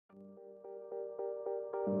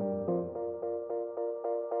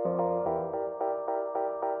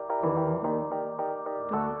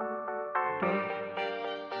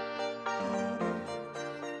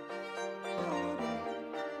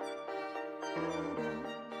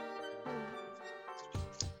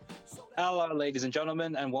Hello, ladies and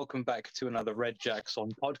gentlemen, and welcome back to another Red Jacks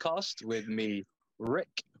on podcast with me,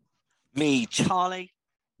 Rick. Me, Charlie.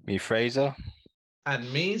 Me, Fraser.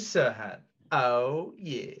 And me, Sirhan. Oh,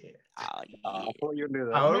 yeah. Oh, yeah. I thought you knew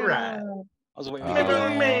that. All right. I was waiting Oh,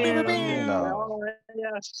 for you. no. Oh,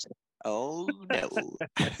 yes. Oh, no.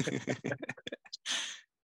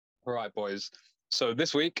 All right, boys. So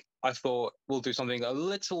this week, I thought we'll do something a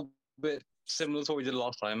little bit similar to what we did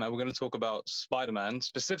last time, and we're going to talk about Spider-Man,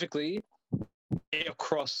 specifically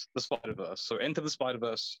across the Spiderverse. So Into the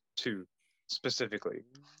Spiderverse 2, specifically,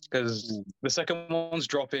 because the second one's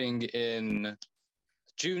dropping in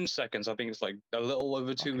June 2nd. So I think it's like a little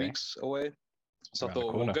over 2 weeks away. So I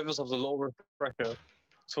thought we'll give ourselves a little refresher,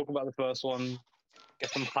 talk about the first one, get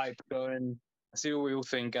some hype going, see what we all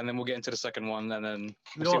think, and then we'll get into the second one, and then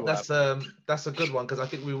That's a good one, because I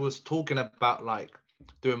think we was talking about like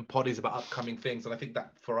doing poddies about upcoming things, and I think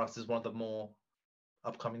that for us is one of the more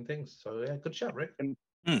upcoming things. So yeah, good shout, Rick.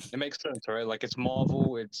 It makes sense, right? Like, it's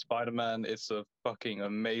Marvel, it's Spider-Man, it's a fucking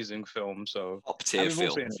amazing film. So Top tier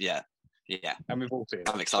film. Yeah. And we've all seen it.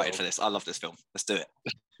 I'm excited for this. I love this film. Let's do it.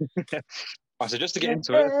 Right, so just to get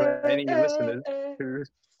into it, for any listeners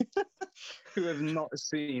who have not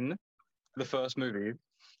seen the first movie,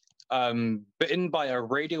 bitten by a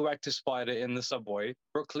radioactive spider in the subway,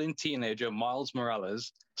 Brooklyn teenager Miles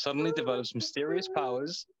Morales suddenly develops mysterious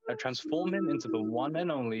powers that transform him into the one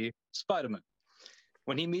and only Spider-Man.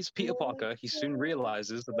 When he meets Peter Parker, he soon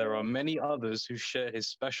realizes that there are many others who share his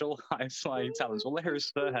special high-flying talents. All I hear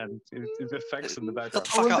is Sirhan, his effects in the background.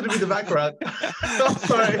 I wanted to be the background. I'm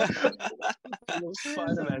sorry.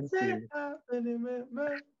 Spider-Man theme.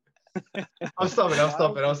 I'm stopping.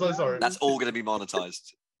 I'm so sorry. That's all going to be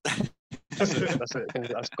monetized. That's it.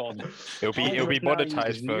 That's gone. It'll be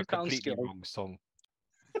monetized for a newfound completely skill. wrong song.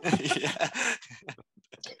 Yeah.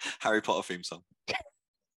 Harry Potter theme song.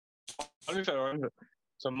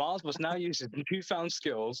 So Miles must now use his newfound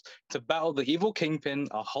skills to battle the evil Kingpin,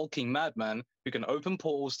 a hulking madman who can open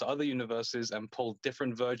portals to other universes and pull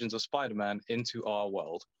different versions of Spider-Man into our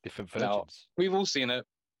world. Different Now, versions. we've all seen it.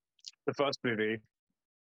 The first movie.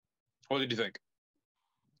 What did you think?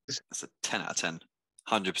 That's a 10 out of 10.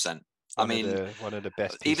 100%. One of the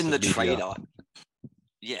best. Even the pieces of media trailer.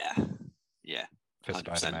 Yeah. for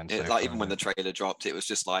 100%. Spider-Man. Even when the trailer dropped, it was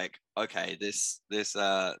just like, okay, this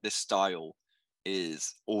style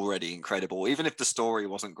is already incredible. Even if the story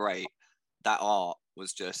wasn't great, that art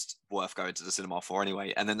was just worth going to the cinema for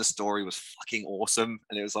anyway. And then the story was fucking awesome,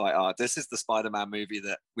 and it was like, this is the Spider-Man movie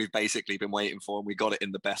that we've basically been waiting for, and we got it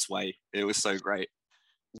in the best way. It was so great.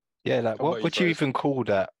 Yeah, like what would you even call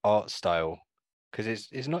that art style? Because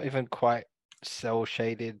it's not even quite cell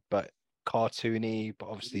shaded, but cartoony, but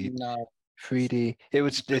obviously 3D.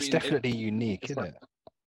 It's definitely unique, isn't it?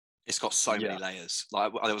 It's got so many layers.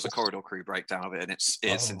 Like, there was a Corridor Crew breakdown of it, and it's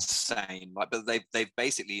insane. Like, but they've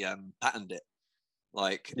basically patented it,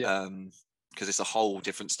 like because it's a whole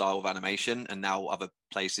different style of animation, and now other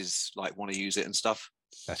places like want to use it and stuff.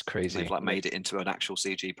 That's crazy. They've like made it into an actual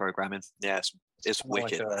CG programming. Yeah, it's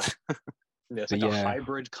wicked. It's like a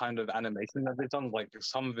hybrid kind of animation that they've done. Like,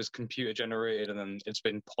 some of it's computer generated, and then it's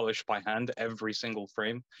been polished by hand every single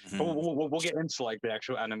frame. Mm-hmm. But we'll get into like the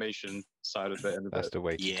actual animation side of it in a bit. That's the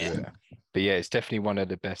way to do it. But yeah, it's definitely one of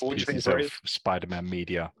the best pieces of Spider-Man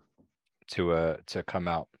media to come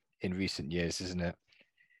out in recent years, isn't it?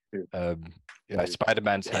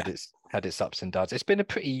 Spider-Man's had its ups and downs. It's been a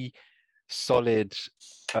pretty solid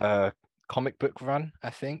comic book run, I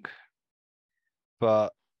think.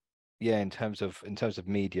 But yeah, in terms of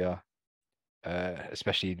media,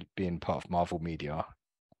 especially being part of Marvel media,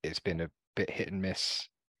 it's been a bit hit and miss,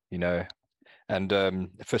 you know. And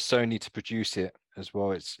for Sony to produce it as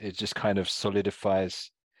well, it just kind of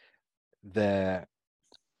solidifies their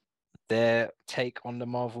take on the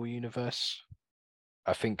Marvel universe.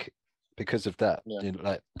 I think because of that, you know,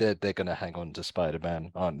 like they're gonna hang on to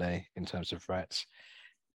Spider-Man, aren't they, in terms of rights?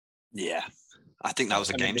 Yeah, I think that was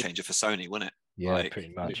a game changer for Sony, wasn't it? Yeah,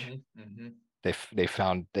 pretty much. Mm-hmm. They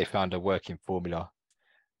found a working formula.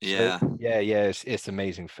 Yeah. So, it's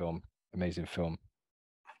amazing film.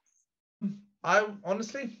 I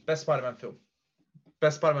honestly, best Spider-Man film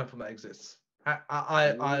that exists. I'm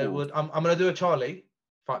gonna do a Charlie.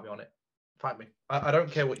 Fight me on it. Fight me. I don't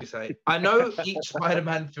care what you say. I know each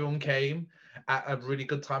Spider-Man film came at a really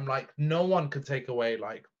good time. Like, no one could take away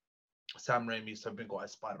like Sam Raimi's Tobey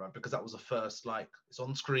Maguire's Spider-Man, because that was the first, like, it's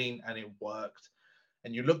on screen and it worked.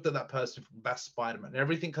 And you looked at that person from best Spider-Man, and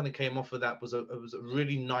everything kind of came off of that. Was a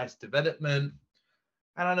really nice development.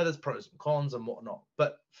 And I know there's pros and cons and whatnot,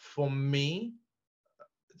 but for me,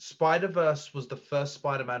 Spider-Verse was the first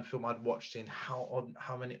Spider-Man film I'd watched in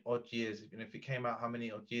how many odd years? Even if it came out how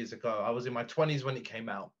many odd years ago? I was in my 20s when it came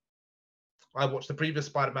out. I watched the previous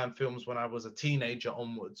Spider-Man films when I was a teenager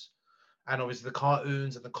onwards, and obviously the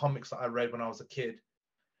cartoons and the comics that I read when I was a kid.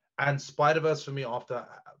 And Spider-Verse for me, after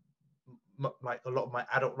like a lot of my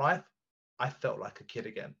adult life, I felt like a kid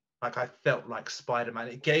again. Like I felt like Spider-Man.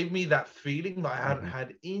 It gave me that feeling that I hadn't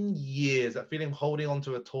had in years. That feeling of holding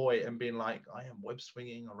onto a toy and being like, I am web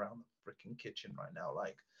swinging around the freaking kitchen right now.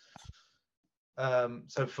 Like,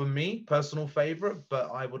 so for me, personal favorite,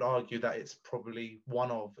 but I would argue that it's probably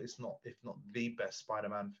one of, it's not, if not the best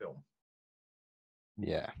Spider-Man film.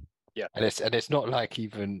 Yeah. Yeah. And it's not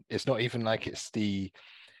even like it's the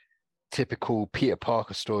typical Peter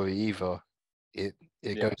Parker story either. It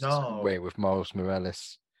goes its own way with Miles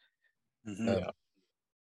Morales.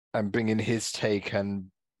 And bringing his take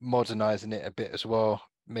and modernizing it a bit as well,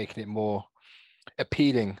 making it more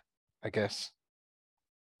appealing, I guess.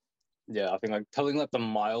 Yeah, I think like telling like the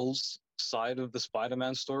Miles side of the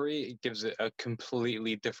Spider-Man story, it gives it a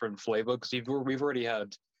completely different flavor because we've already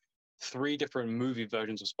had 3 different movie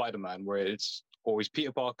versions of Spider-Man where it's always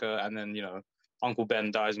Peter Parker and then, you know, Uncle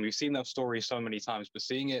Ben dies, and we've seen that story so many times, but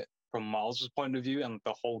seeing it from Miles' point of view and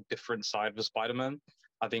the whole different side of Spider-Man,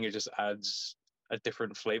 I think it just adds a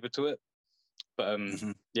different flavor to it. But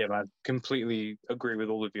yeah, man, completely agree with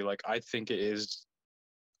all of you. Like, I think it is,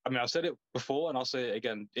 I mean, I've said it before and I'll say it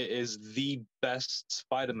again, it is the best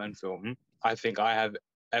Spider-Man film I think I have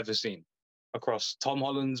ever seen across Tom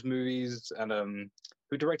Holland's movies. And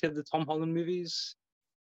who directed the Tom Holland movies?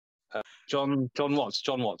 John Watts.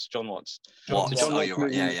 John So John Watts. Watts You're right.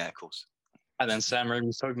 movies, Yeah, of course. and then Sam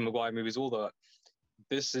Raimi's Tobey Maguire movies, all that.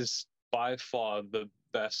 This is by far the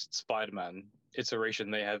best Spider-Man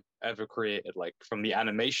iteration they have ever created. Like, from the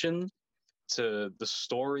animation to the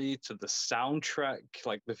story to the soundtrack,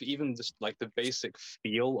 like even just like the basic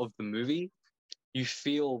feel of the movie, you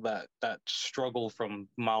feel that struggle from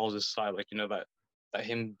Miles' side, like, you know, that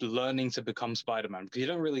him learning to become Spider-Man, because you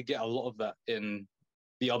don't really get a lot of that in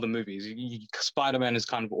the other movies. Spider-Man is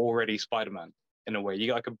kind of already Spider-Man in a way. You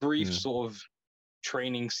get like a brief sort of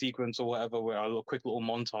training sequence or whatever, where a quick little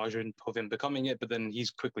montage of him becoming it, but then he's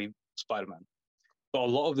quickly Spider-Man. But a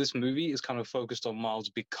lot of this movie is kind of focused on Miles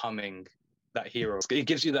becoming that hero. It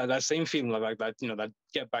gives you that same feeling, like that, you know, that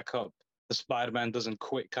get back up, the Spider-Man doesn't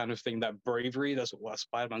quit kind of thing, that bravery. That's what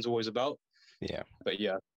Spider-Man's always about. Yeah. But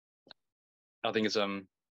yeah, I think it's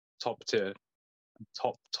top tier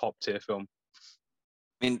film.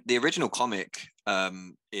 I mean, the original comic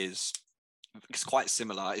is quite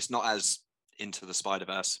similar. It's not as into the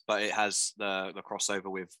Spider-Verse, but it has the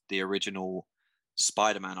crossover with the original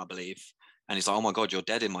Spider-Man, I believe. And he's like, oh my God, you're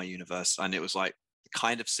dead in my universe. And it was like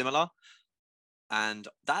kind of similar. And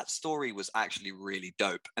that story was actually really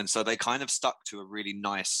dope. And so they kind of stuck to a really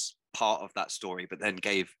nice part of that story, but then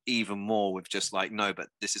gave even more with just like, no, but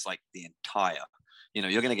this is like the entire, you know,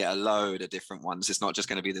 you're going to get a load of different ones. It's not just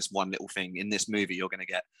going to be this one little thing. In this movie, you're going to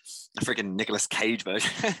get a freaking Nicolas Cage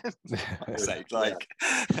version. Like,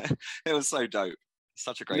 it was so dope.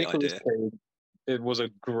 Such a great idea. Cage, it was a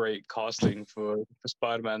great casting for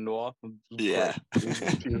Spider-Man Noir. Yeah. He was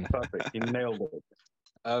perfect. He nailed it.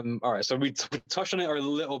 All right, so we touched on it a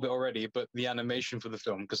little bit already, but the animation for the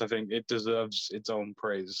film, because I think it deserves its own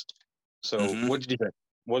praise. So what did you think?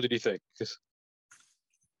 What did you think?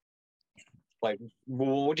 Like,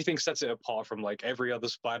 what do you think sets it apart from like every other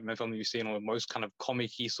Spider-Man film that you've seen, or most kind of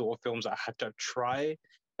comic-y sort of films that had to try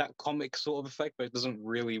that comic sort of effect, but it doesn't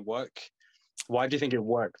really work? Why do you think it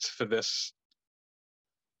worked for this?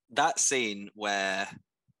 That scene where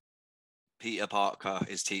Peter Parker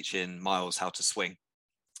is teaching Miles how to swing,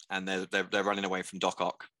 and they're running away from Doc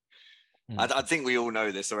Ock. I think we all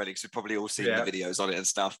know this already because we've probably all seen the videos on it and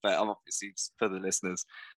stuff. But obviously, for the listeners,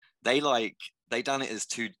 they done it as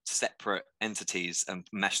 2 separate entities and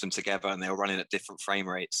meshed them together, and they were running at different frame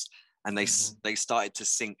rates. And they started to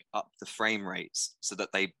sync up the frame rates so that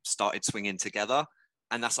they started swinging together.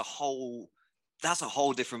 And that's a whole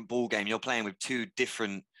different ball game. You're playing with 2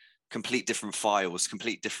 complete different files,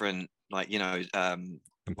 complete different, like, you know,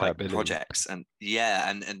 like projects. And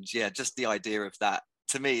just the idea of that,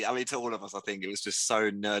 to me, I mean, to all of us, I think it was just so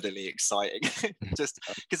nerdily exciting. Just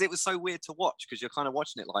because it was so weird to watch, because you're kind of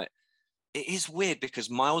watching it like, it is weird because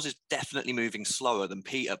Miles is definitely moving slower than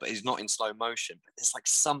Peter, but he's not in slow motion. But there's like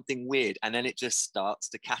something weird, and then it just starts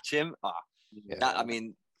to catch him. That, I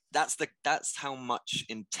mean, that's how much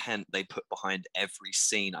intent they put behind every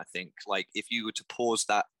scene. I think, like, if you were to pause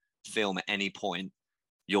that film at any point,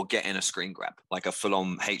 you're getting a screen grab, like a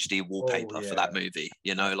full-on HD wallpaper for that movie.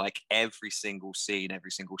 You know, like every single scene,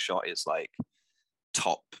 every single shot is like,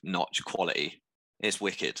 top-notch quality. It's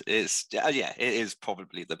wicked. It is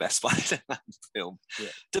probably the best Spider-Man film. Yeah.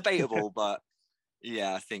 Debatable, but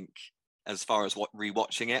yeah, I think as far as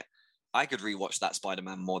rewatching it, I could rewatch that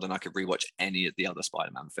Spider-Man more than I could rewatch any of the other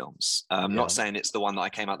Spider-Man films. Not saying it's the one that I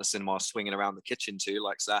came out the cinema swinging around the kitchen to,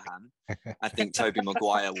 like Zahan. I think Tobey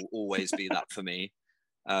Maguire will always be that for me,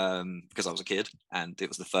 because I was a kid and it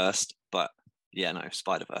was the first. But yeah, no,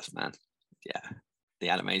 Spider-Verse, man. Yeah, the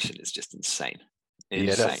animation is just insane.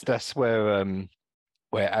 Yeah, that's where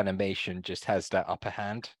animation just has that upper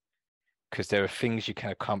hand, because there are things you can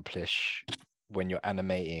accomplish when you're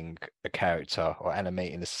animating a character or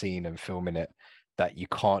animating a scene and filming it that you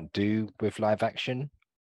can't do with live action,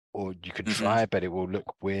 or you could try, but it will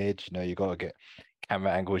look weird. You know, you got to get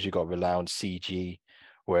camera angles, you got to rely on CG.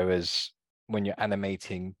 Whereas when you're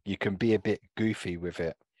animating, you can be a bit goofy with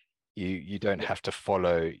it. You don't have to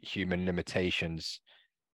follow human limitations.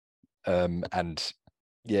 And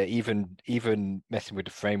yeah, even messing with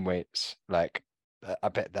the frame rates, like I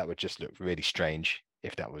bet that would just look really strange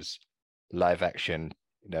if that was live action.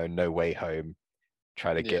 You know, No Way Home,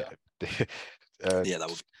 try to get yeah, that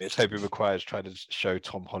would be good. Tobey Maguire's trying to show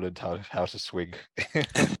Tom Holland how to swing.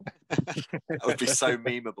 That would be so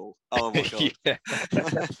memeable. Oh my god. Yeah.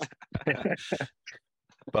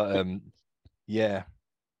 But yeah,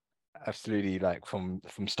 absolutely, like from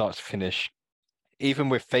start to finish, even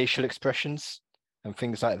with facial expressions and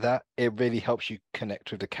things like that, it really helps you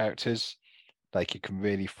connect with the characters. Like you can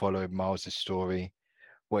really follow Miles's story,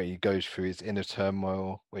 what he goes through, his inner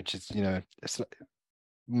turmoil, which is, you know, it's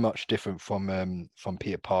much different from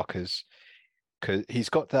Peter Parker's, because he's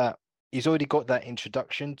already got that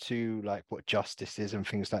introduction to like what justice is and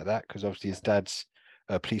things like that, because obviously his dad's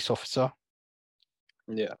a police officer.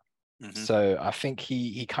 Yeah. So I think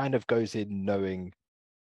he kind of goes in knowing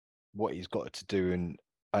what he's got to do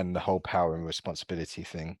and the whole power and responsibility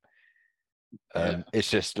thing. It's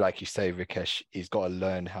just like you say, Rikesh, he's got to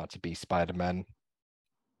learn how to be Spider-Man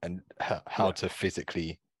and how to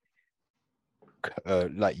physically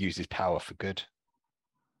like use his power for good.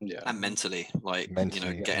 Yeah. And mentally,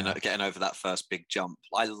 Mentally, you know, getting over that first big jump.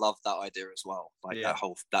 I love that idea as well. Like that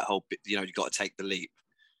whole bit, you know, you got to take the leap.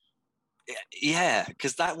 Yeah,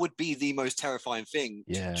 because that would be the most terrifying thing,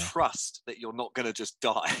 to trust that you're not going to just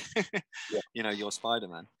die. You know, you're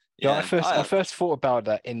Spider-Man. Yeah, I first thought about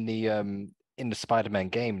that in the Spider-Man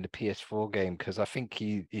game, the PS4 game, because I think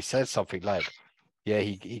he says something like, yeah,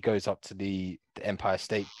 he goes up to the Empire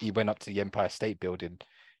State. He went up to the Empire State Building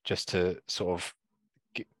just to sort of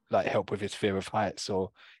like help with his fear of heights,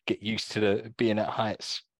 or get used to being at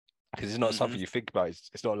heights, because it's not something you think about.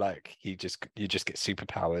 It's not like you just get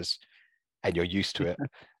superpowers and you're used to it.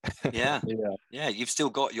 Yeah, you've still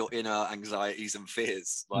got your inner anxieties and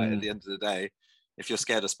fears. Like at the end of the day, if you're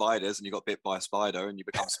scared of spiders and you got bit by a spider and you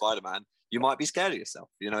become Spider-Man, you might be scared of yourself.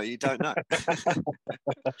 You know, you don't know.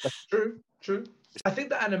 True. I think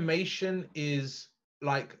the animation is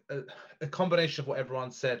like a combination of what everyone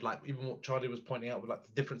said, like even what Charlie was pointing out with like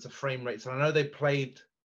the difference of frame rates. And I know they played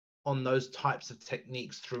on those types of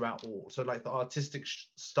techniques throughout all. So like the artistic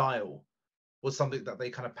style was something that they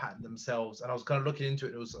kind of patterned themselves. And I was kind of looking into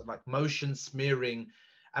it. It was like motion smearing,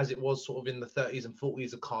 as it was sort of in the 30s and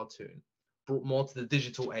 40s of cartoon, brought more to the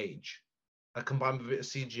digital age, combined with a bit of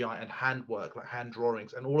CGI and handwork, like hand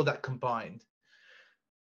drawings, and all of that combined.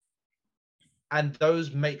 And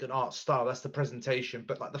those make an art style. That's the presentation.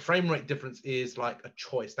 But like the frame rate difference is like a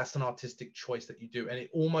choice. That's an artistic choice that you do. And it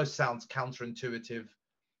almost sounds counterintuitive.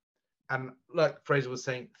 And like Fraser was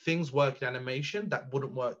saying, things work in animation that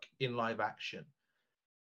wouldn't work in live action.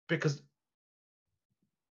 Because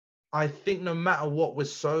I think no matter what, we're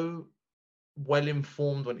so well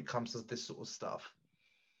informed when it comes to this sort of stuff,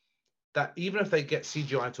 that even if they get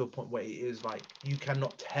CGI to a point where it is like, you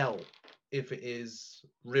cannot tell if it is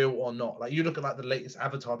real or not. Like you look at like the latest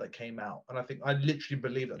Avatar that came out, and I literally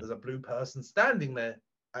believe that there's a blue person standing there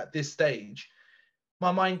at this stage.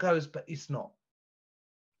 My mind goes, but it's not.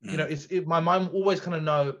 You know, my mind always kind of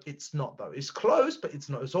know it's not though. It's close, but it's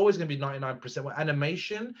not. It's always going to be 99%. Where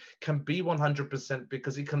animation can be 100%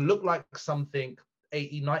 because it can look like something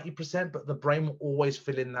 80, 90%, but the brain will always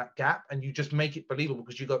fill in that gap, and you just make it believable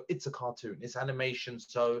because you go, it's a cartoon, it's animation.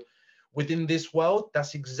 So within this world,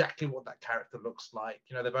 that's exactly what that character looks like.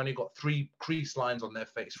 You know, they've only got 3 crease lines on their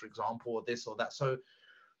face, for example, or this or that. So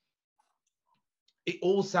it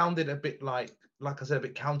all sounded a bit like I said, a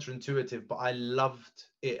bit counterintuitive, but I loved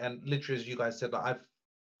it. And literally, as you guys said, like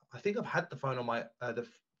I think I've had the phone on my the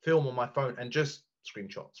film on my phone and just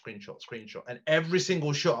screenshot, and every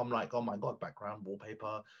single shot, I'm like, oh my god, background,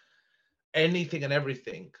 wallpaper, anything and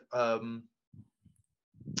everything.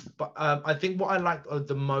 But I think what I liked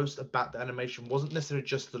the most about the animation wasn't necessarily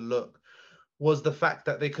just the look, was the fact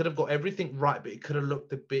that they could have got everything right, but it could have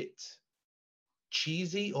looked a bit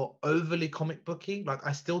cheesy or overly comic booky. Like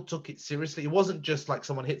I still took it seriously. It wasn't just like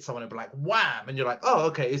someone hit someone and be like wham, and you're like, oh,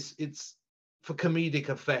 okay, it's for comedic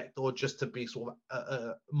effect or just to be sort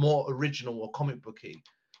of more original or comic booky.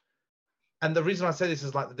 And the reason I say this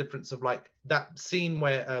is like the difference of like that scene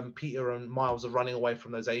where Peter and Miles are running away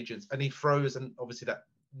from those agents, and he throws, and obviously that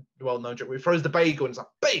well-known joke where he throws the bagel, and it's like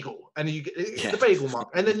bagel, and you get the bagel mark,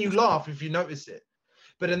 and then you laugh if you notice it.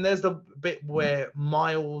 But then there's the bit where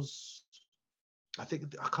Miles, I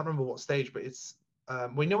can't remember what stage, but it's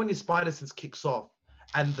we know when his spider sense kicks off,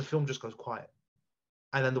 and the film just goes quiet,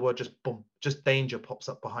 and then the word just boom, just danger pops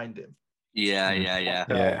up behind him. Yeah.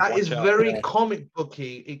 That is very comic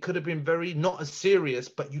booky. It could have been very not as serious,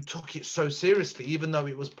 but you took it so seriously, even though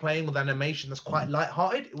it was playing with animation that's quite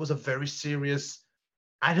lighthearted. It was a very serious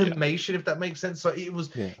animation, if that makes sense. So it was,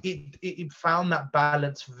 it found that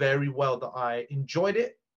balance very well, that I enjoyed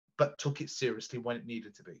it, but took it seriously when it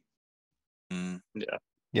needed to be.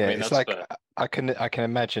 Yeah, I mean, it's like fair. I can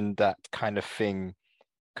imagine that kind of thing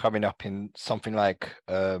coming up in something like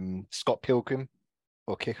Scott Pilgrim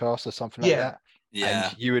or Kick-Ass or something like that. Yeah.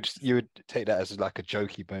 And you would take that as like a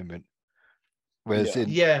jokey moment. Whereas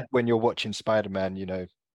when you're watching Spider-Man, you know,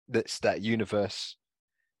 that's that universe,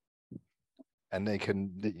 and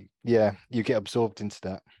you get absorbed into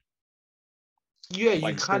that. Yeah,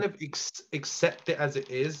 you kind of accept it as it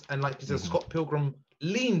is, and like you said, Scott Pilgrim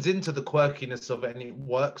leans into the quirkiness of it, and it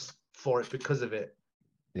works for it because of it.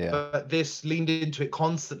 Yeah. But this leaned into it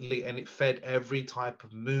constantly, and it fed every type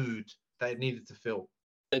of mood that it needed to fill.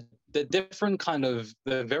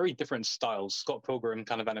 The very different styles. Scott Pilgrim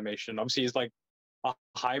kind of animation, obviously, is like a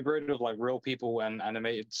hybrid of like real people and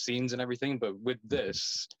animated scenes and everything. But with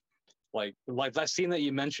this, like that scene that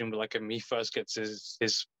you mentioned, where like he first gets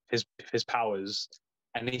his powers,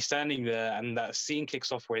 and he's standing there, and that scene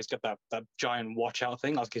kicks off where he's got that giant watch out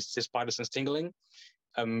thing, like his spider sense tingling.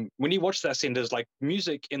 When you watch that scene, there's like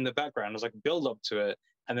music in the background, there's like build up to it,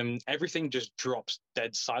 and then everything just drops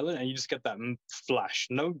dead silent, and you just get that flash,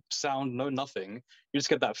 no sound, no nothing. You just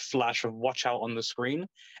get that flash of watch out on the screen,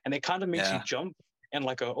 and it kind of makes you jump and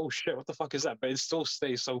like oh shit, what the fuck is that? But it still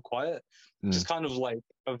stays so quiet. Just kind of like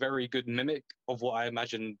a very good mimic of what I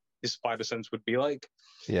imagine his spider sense would be like.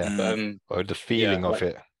 Or the feeling of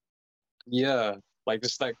it. Yeah, like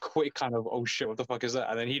just that quick kind of oh shit, what the fuck is that?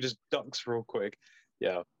 And then he just ducks real quick.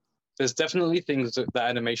 Yeah, there's definitely things that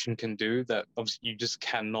animation can do that obviously you just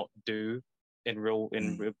cannot do in real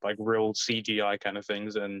CGI kind of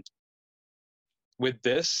things. And with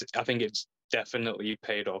this, I think it's definitely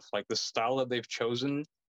paid off. Like the style that they've chosen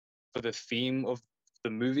for the theme of the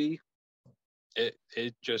movie,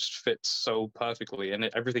 it just fits so perfectly, and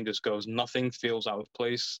everything just goes. Nothing feels out of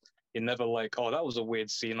place. You're never like, oh, that was a weird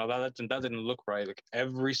scene, or that didn't look right. Like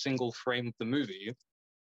every single frame of the movie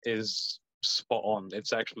is spot on.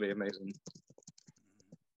 It's actually amazing.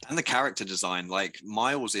 And the character design, like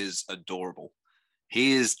Miles is adorable.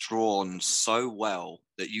 He is drawn so well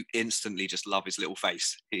that you instantly just love his little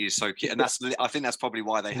face. He is so cute, and I think that's probably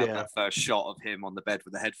why they have that first shot of him on the bed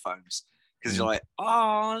with the headphones, because you're like,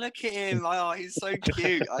 oh, look at him, like, oh, he's so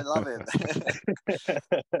cute. I love him.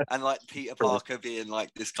 And like Peter Parker being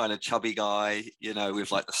like this kind of chubby guy, you know,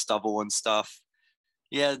 with like the stubble and stuff.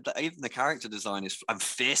 Yeah, even the character design is, and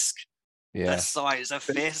Fisk. The size of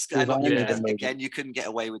Fisk, and again, you couldn't get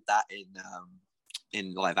away with that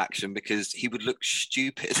in live action because he would look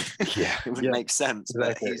stupid. It would make sense,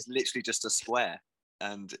 but he's literally just a square,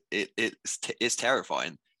 and it's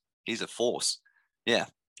terrifying. He's a force. Yeah,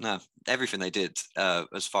 no, everything they did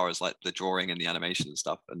as far as like the drawing and the animation and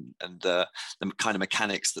stuff, and the kind of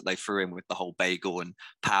mechanics that they threw in with the whole bagel and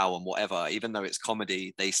pow and whatever. Even though it's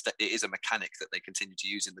comedy, it is a mechanic that they continue to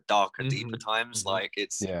use in the darker, deeper times. Like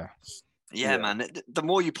it's man. The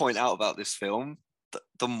more you point out about this film,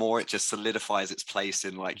 the more it just solidifies its place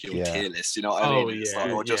in like your tier list. You know what I mean? It's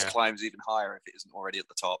like, or just climbs even higher if it isn't already at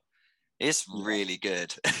the top. It's really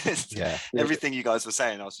good. Everything you guys were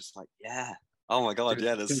saying, I was just like, oh my god,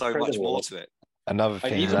 there's so much more to it. Another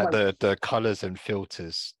thing, like the colors and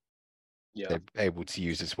filters they're able to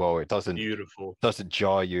use as well. It doesn't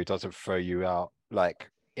jar you, it doesn't throw you out like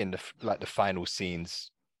in the final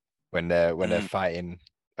scenes when they're fighting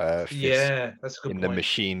Fisk that's a good point. The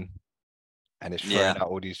machine, and it's throwing out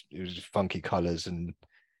all these funky colors, and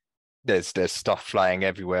there's stuff flying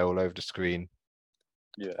everywhere all over the screen.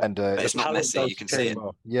 And it's not messy, you can see it.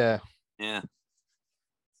 And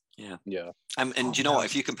you know what,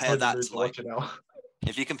 if you compare that to like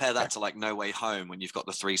if you compare that to like No Way Home, when you've got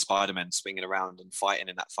the 3 Spider-Men swinging around and fighting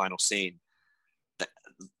in that final scene,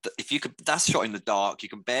 if you could, that's shot in the dark. You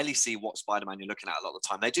can barely see what Spider-Man you're looking at a lot of the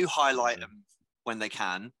time. They do highlight them when they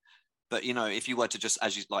can, but you know, if you were to just,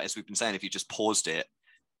 as we've been saying, if you just paused it,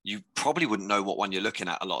 you probably wouldn't know what one you're looking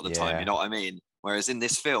at a lot of the time. You know what I mean? Whereas in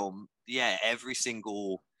this film, every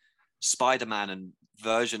single Spider-Man and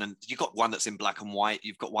version, and you've got one that's in black and white,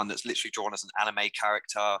 you've got one that's literally drawn as an anime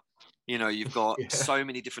character, you know, you've got so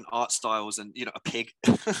many different art styles, and you know, a pig,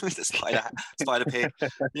 the spider pig,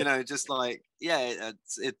 you know, just like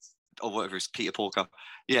it's or whatever, it's Peter Porker.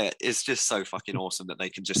 It's just so fucking awesome that they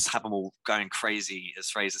can just have them all going crazy, as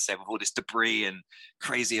Fraser said, with all this debris and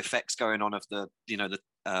crazy effects going on of the, you know, the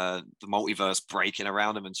multiverse breaking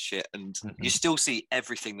around them and shit, and you still see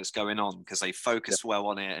everything that's going on because they focus well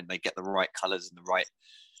on it and they get the right colors and the right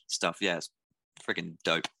stuff. It's freaking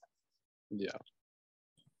dope.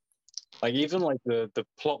 Like even like the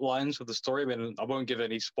plot lines of the story, I mean, I won't give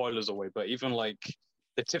any spoilers away, but even like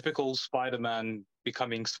the typical Spider-Man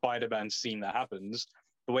becoming Spider-Man scene that happens,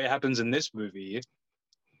 the way it happens in this movie,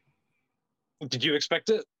 did you expect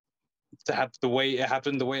it to have the way it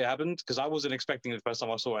happened? Because I wasn't expecting it the first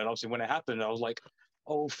time I saw it, and obviously when it happened, I was like,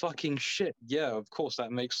 oh fucking shit, yeah, of course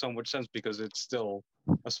that makes so much sense because it's still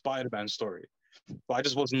a Spider-Man story. But I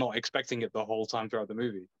just was not expecting it the whole time throughout the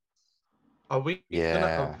movie. Are we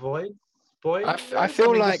gonna avoid spoilers? I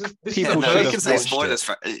feel like people should have say watched spoilers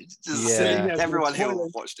it. Everyone here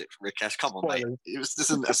watched it. Rikesh, come on, mate. This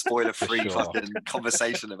isn't a spoiler-free fucking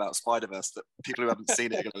conversation about Spider-Verse that people who haven't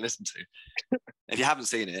seen it are going to listen to. If you haven't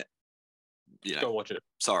seen it, you know, go watch it.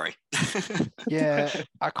 Sorry.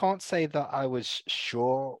 I can't say that I was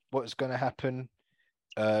sure what was going to happen.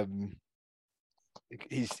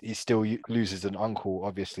 He still loses an uncle,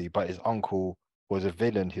 obviously, but his uncle was a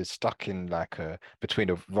villain. He was stuck in like between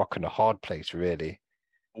a rock and a hard place, really.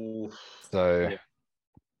 So,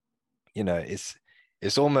 you know,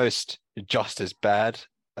 it's almost just as bad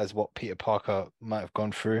as what Peter Parker might have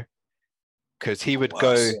gone through, because he would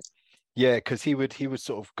because he would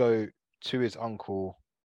sort of go to his uncle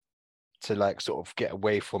to like sort of get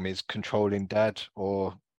away from his controlling dad,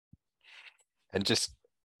 and just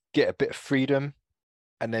get a bit of freedom,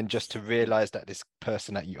 and then just to realize that this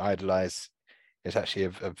person that you idolize is actually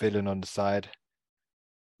a villain on the side,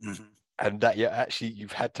 and that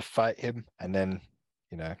you've had to fight him, and then,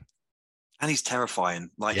 you know. And he's terrifying.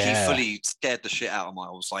 Like he fully scared the shit out of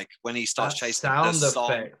Miles. Like when he starts chasing the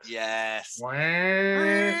song. Yes.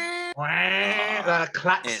 That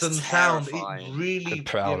klaxon sound, it really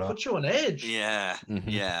puts you on edge. Yeah.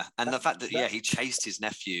 And the fact that he chased his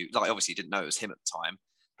nephew, like obviously he didn't know it was him at the time,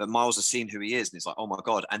 but Miles has seen who he is and he's like, oh my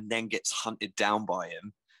God, and then gets hunted down by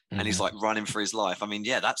him, and he's like running for his life. I mean,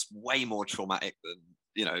 that's way more traumatic than,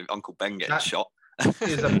 you know, Uncle Ben getting shot.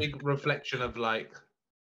 Is a big reflection of like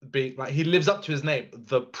being like, he lives up to his name,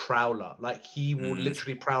 the Prowler. Like he will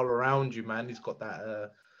literally prowl around you, man. He's got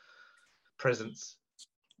that presence.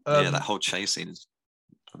 That whole chase scene is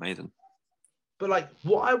amazing. But like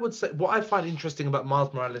what I would say, what I find interesting about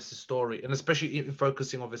Miles Morales' story, and especially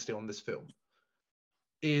focusing obviously on this film,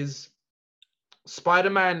 is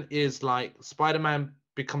Spider-Man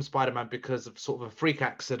becomes Spider-Man because of sort of a freak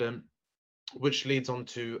accident, which leads on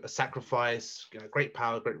to a sacrifice, you know, great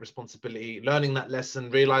power, great responsibility, learning that lesson,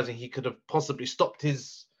 realizing he could have possibly stopped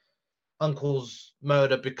his uncle's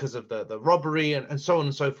murder because of the robbery, and so on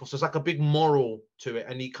and so forth. So it's like a big moral to it,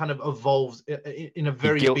 and he kind of evolves in a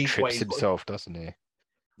very guilt big trips way himself, doesn't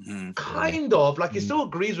he? Kind of like he still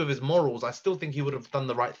agrees with his morals. I still think he would have done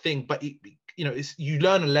the right thing, but you know, you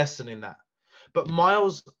learn a lesson in that. But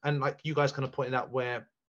Miles, and like you guys kind of pointed out, where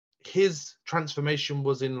his transformation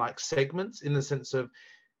was in like segments, in the sense of,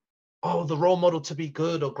 oh, the role model to be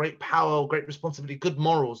good, or great power, or great responsibility, good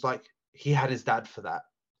morals. Like he had his dad for that.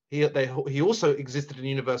 He also existed in a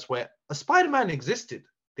universe where a Spider-Man existed.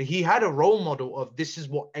 He had a role model of, this is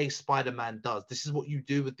what a Spider-Man does. This is what you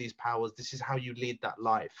do with these powers. This is how you lead that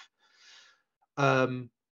life.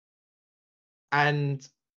 And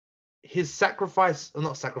his sacrifice, or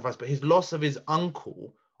not sacrifice, but his loss of his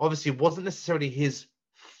uncle, obviously wasn't necessarily his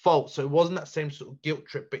fault. So it wasn't that same sort of guilt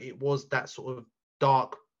trip, but it was that sort of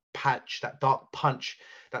dark patch, that dark punch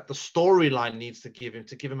that the storyline needs to give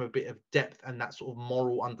him a bit of depth, and that sort of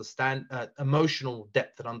moral emotional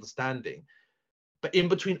depth and understanding. But in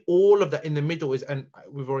between all of that, in the middle is, and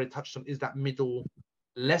we've already touched on, is that middle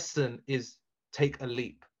lesson is take a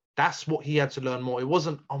leap. That's what he had to learn more. It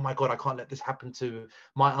wasn't, oh my God, I can't let this happen to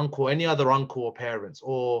my uncle, any other uncle or parents,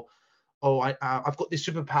 or, oh, I've got these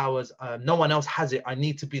superpowers. No one else has it. I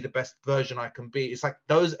need to be the best version I can be. It's like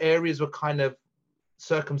those areas were kind of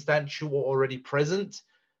circumstantial or already present.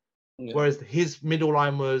 Yeah. Whereas his middle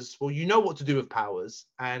line was, well, you know what to do with powers,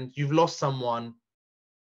 and you've lost someone,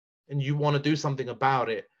 and you want to do something about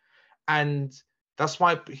it. And that's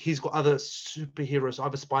why he's got other superheroes,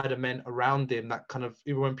 other Spider-Men around him that kind of,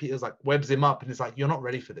 even when Peter's like webs him up and it's like, you're not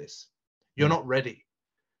ready for this. You're not ready.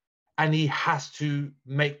 And he has to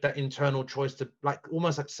make that internal choice to like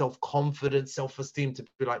almost like self-confidence, self-esteem to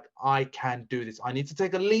be like, I can do this. I need to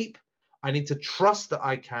take a leap. I need to trust that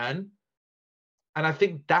I can. And I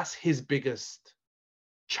think that's his biggest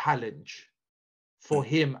challenge for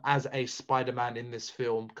him as a Spider-Man in this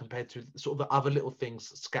film compared to sort of the other little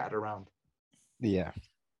things scattered around. Yeah.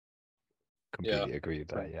 Completely agree with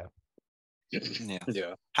that,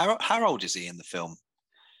 Yeah. How old is he in the film?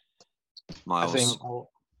 Miles.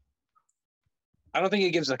 I don't think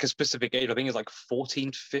it gives like a specific age. I think it's like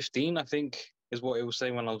 14, 15, I think is what it was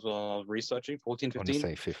saying when I was researching. 14, 15. I want to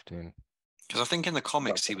say 15. Because I think in the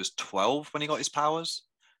comics he was 12 when he got his powers,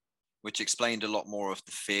 which explained a lot more of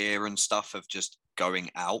the fear and stuff of just going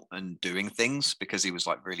out and doing things because he was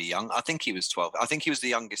like really young. I think he was 12. I think he was the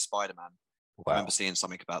youngest Spider-Man. Wow. I remember seeing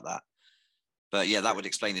something about that. But yeah, that would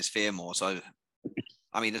explain his fear more. So,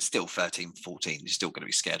 I mean, it's still 13, 14. He's still going to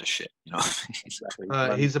be scared of shit, you know? Exactly.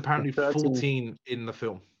 He's apparently 13. 14 in the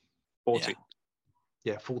film. 14.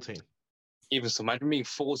 Yeah, 14. Even so, imagine being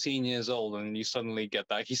 14 years old and you suddenly get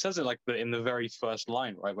that. He says it like in the very first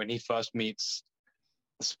line, right? When he first meets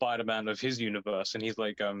the Spider-Man of his universe, and he's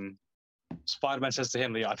like, Spider-Man says to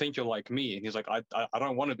him, I think you're like me. And he's like, I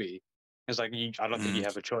don't want to be. He's like, I don't think you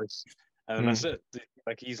have a choice. And that's it.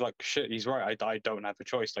 Like, he's like, shit, he's right. I don't have a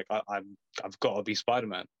choice. Like, I've got to be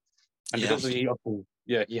Spider-Man. And because he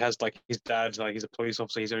has like his dad's like he's a police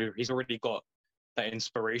officer. He's already got that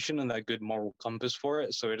inspiration and that good moral compass for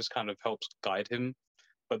it. So it just kind of helps guide him.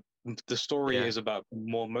 But the story is about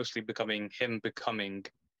mostly becoming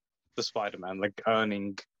the Spider-Man, like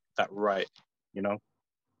earning that right, you know?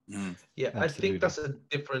 Yeah, Absolutely. I think that's a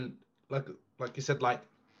different, like you said, like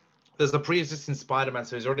there's a pre-existing Spider-Man,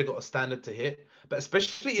 so he's already got a standard to hit. But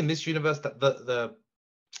especially in this universe, that the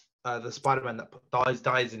Spider-Man that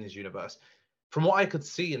dies in his universe, from what I could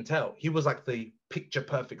see and tell, he was like the picture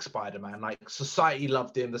perfect Spider-Man. Like society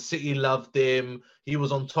loved him, the city loved him. He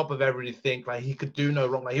was on top of everything. Like he could do no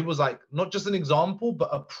wrong. Like he was like not just an example, but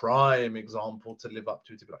a prime example to live up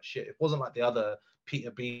to be like shit. It wasn't like the other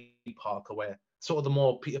Peter B. Parker, where sort of the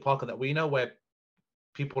more Peter Parker that we know, where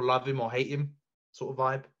people love him or hate him, sort of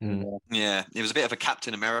vibe. Yeah, it was a bit of a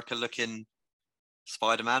Captain America looking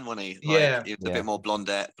Spider-Man, wasn't he? Like, he was a bit more blonde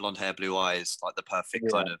hair, blue eyes, like the perfect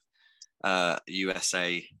kind of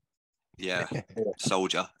USA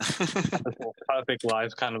soldier. Perfect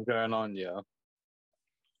life kind of going on, yeah.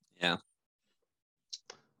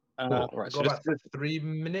 Cool. Right, so about 3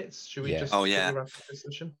 minutes. Should we just wrap up this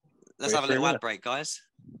session? Let's have a little ad break, guys.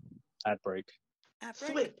 Ad break.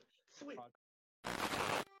 Sweet.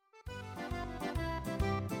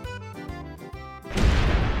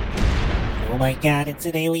 Oh my god, it's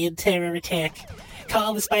an alien terror attack.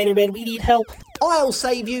 Call the Spider-Man, we need help. I'll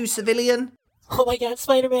save you, civilian. Oh my god,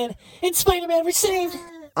 Spider-Man! It's Spider-Man, we're saved!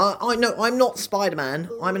 I know, I'm not Spider-Man.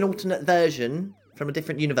 I'm an alternate version from a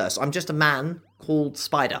different universe. I'm just a man called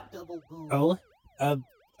Spider. Oh?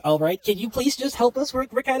 Alright, can you please just help us? We're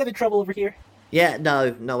kind of in trouble over here. Yeah,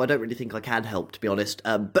 no, I don't really think I can help, to be honest.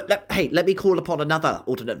 But let me call upon another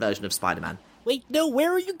alternate version of Spider-Man. Wait, no,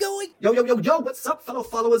 where are you going? Yo, what's up, fellow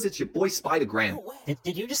followers? It's your boy Spider-Gram.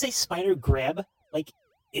 Did you just say Spider-Grab? Like,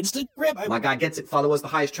 Instagram? My guy gets it, followers, the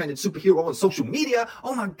highest trending superhero on social media.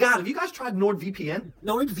 Oh my god, have you guys tried NordVPN?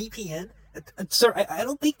 NordVPN? Sir, I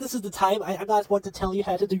don't think this is the time. I'm not one to tell you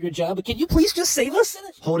how to do your job, but can you please just save us?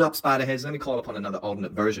 Hold up, Spiderheads. Let me call upon another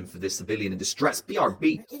alternate version for this civilian in distress.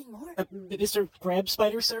 BRB. Mr. Grab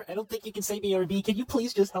Spider, sir, I don't think you can say BRB. Can you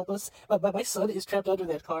please just help us? My son is trapped under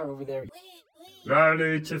that car over there.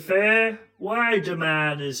 Rally to fair, wider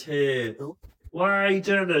man is here.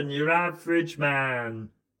 Wider than your average man.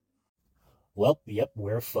 Well, yep,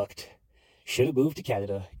 we're fucked. Should have moved to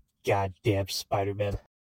Canada. Goddamn Spider-Man.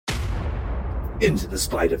 Into the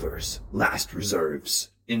Spiderverse, last reserves.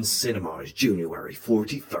 In cinemas, January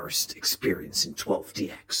 41st, experiencing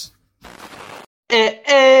 12DX. I'm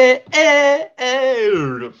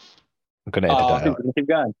going to edit that out. Keep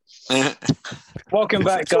going. Welcome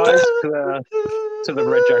back, guys, to the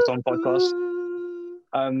Red Jacks On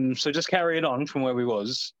podcast. So just carrying on from where we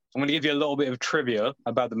was, I'm going to give you a little bit of trivia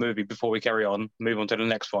about the movie before we carry on. Move on to the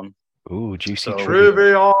next one. Ooh, juicy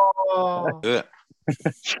trivia.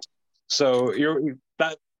 So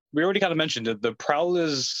we already kind of mentioned it. The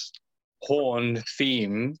Prowler's horn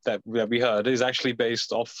theme that we heard is actually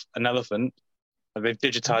based off an elephant They've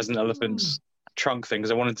digitized an elephant's trunk thing because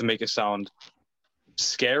they wanted to make it sound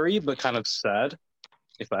scary but kind of sad.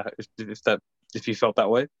 If you felt that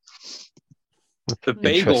way. The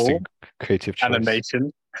bagel Interesting creative choice.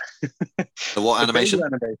 animation. The what The animation?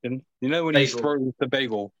 bagel animation. You know when Bagel. he throws the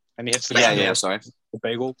bagel and he hits the Yeah, sorry. the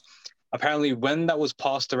bagel. Apparently, when that was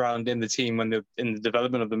passed around in the team, in the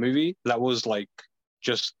development of the movie, that was like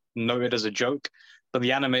just noted as a joke. But the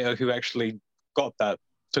animator who actually got that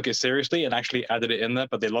took it seriously and actually added it in there.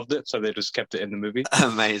 But they loved it, so they just kept it in the movie.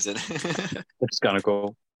 Amazing. Which is kind of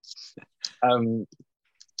cool. And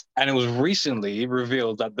it was recently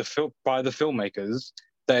revealed that by the filmmakers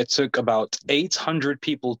that it took about 800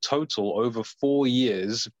 people total over 4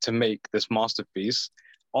 years to make this masterpiece.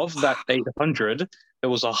 Of that 800, there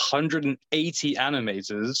was 180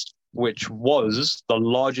 animators, which was the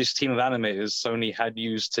largest team of animators Sony had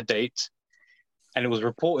used to date. And it was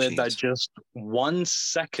reported that just 1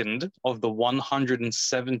 second of the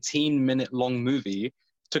 117-minute long movie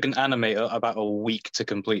took an animator about a week to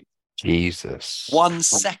complete. Jesus. 1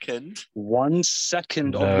 second? 1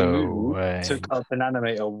 second of the movie way. took up an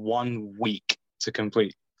animator 1 week to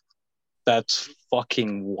complete. That's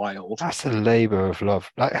fucking wild. That's a labor of love.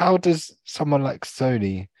 Like, how does someone like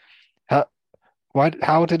Sony, how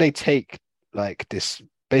do they take like this,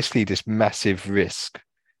 basically this massive risk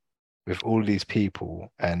with all these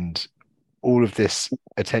people and all of this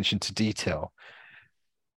attention to detail?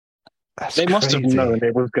 They must have known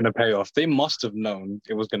it was going to pay off. They must have known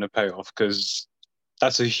it was going to pay off because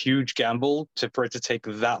that's a huge gamble for it to take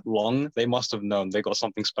that long. They must have known they got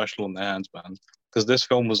something special in their hands, man. Because this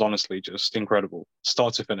film was honestly just incredible,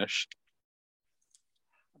 start to finish.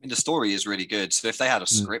 I mean, the story is really good. So if they had a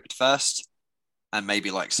script first and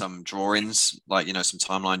maybe like some drawings, like, you know, some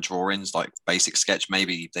timeline drawings, like basic sketch,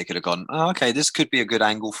 maybe they could have gone, oh, okay, this could be a good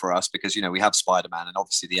angle for us because, you know, we have Spider-Man and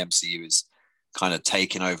obviously the MCU is kind of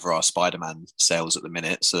taking over our Spider-Man sales at the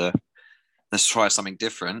minute. So let's try something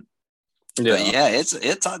different. Yeah, but yeah,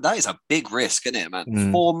 that is a big risk, isn't it,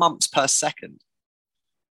 man? 4 months per second.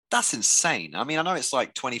 That's insane. I mean, I know it's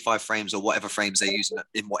like 25 frames or whatever frames they're using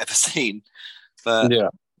in whatever scene, but yeah,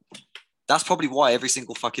 that's probably why every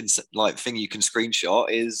single fucking like thing you can screenshot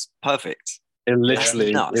is perfect. It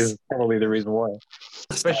literally is probably the reason why.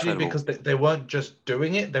 Especially because they weren't just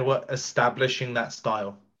doing it; they were establishing that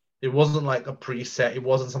style. It wasn't like a preset. It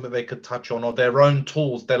wasn't something they could touch on or their own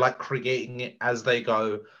tools. They're like creating it as they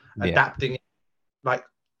go, adapting it, like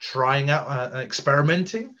trying out and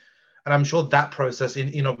experimenting. And I'm sure that process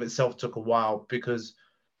in of itself took a while because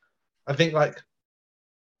I think like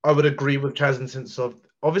I would agree with Chaz in the sense of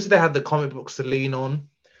obviously they had the comic books to lean on.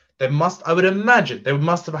 I would imagine they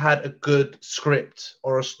must have had a good script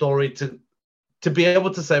or a story to be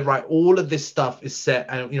able to say, right, all of this stuff is set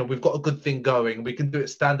and, you know, we've got a good thing going. We can do it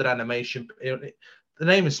standard animation. The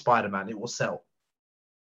name is Spider-Man. It will sell.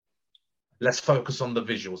 Let's focus on the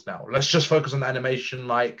visuals now. Let's just focus on the animation.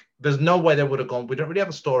 Like, there's no way they would have gone, we don't really have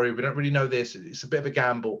a story. We don't really know this. It's a bit of a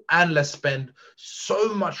gamble. And let's spend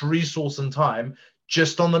so much resource and time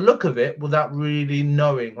just on the look of it without really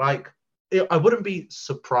knowing. Like, I wouldn't be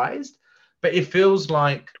surprised, but it feels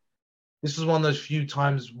like this was one of those few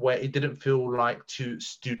times where it didn't feel like too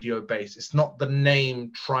studio-based. It's not the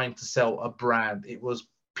name trying to sell a brand. It was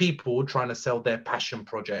people trying to sell their passion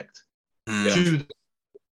project to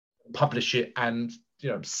publish it and, you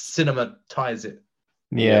know, cinematize it.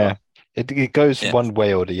 Yeah. It goes one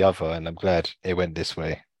way or the other, and I'm glad it went this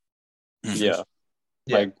way. Yeah.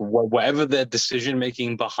 Like whatever their decision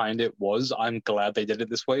making behind it was, I'm glad they did it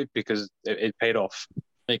this way because it paid off.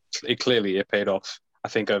 It clearly paid off. I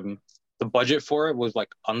think the budget for it was like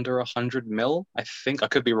under 100 mil. I think I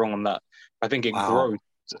could be wrong on that. I think it grossed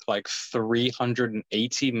like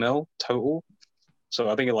 380 mil total. So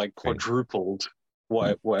I think it like quadrupled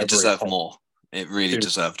whatever. It deserved more. It really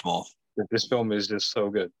deserved more. This film is just so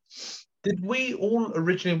good. Did we all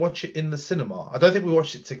originally watch it in the cinema? I don't think we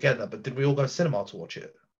watched it together, but did we all go to cinema to watch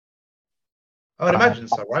it? I would imagine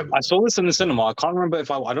so, right? I saw this in the cinema. I can't remember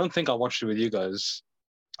I don't think I watched it with you guys.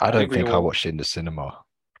 I don't think I watched it in the cinema.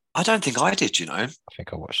 I don't think I did, you know. I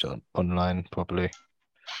think I watched it online, probably.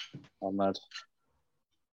 I'm mad.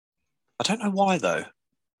 I don't know why, though.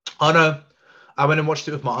 Oh, no. I went and watched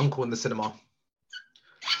it with my uncle in the cinema.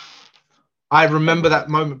 I remember that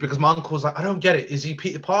moment because my uncle was like, I don't get it. Is he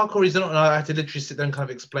Peter Parker or is he not? And I had to literally sit there and kind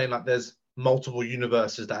of explain, like, there's multiple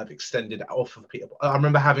universes that have extended off of Peter Parker. I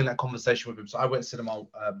remember having that conversation with him. So I went to cinema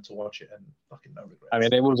to watch it and fucking no regrets. I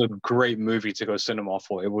mean, it was a great movie to go cinema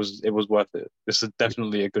for. It was worth it. This is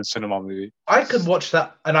definitely a good cinema movie. I could watch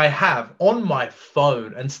that, and I have, on my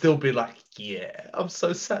phone and still be like, yeah, I'm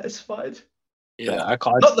so satisfied. Yeah, I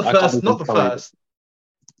can't. Not the first.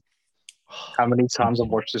 How many times I've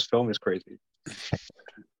watched this film is crazy.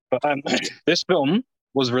 But this film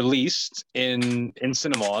was released in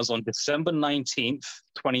cinemas on December 19th,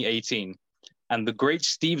 2018. And the great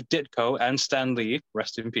Steve Ditko and Stan Lee,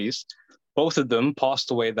 rest in peace, both of them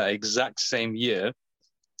passed away that exact same year.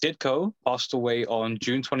 Ditko passed away on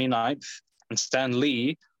June 29th, and Stan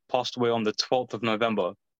Lee passed away on the 12th of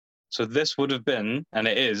November. So this would have been, and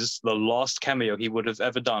it is, the last cameo he would have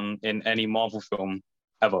ever done in any Marvel film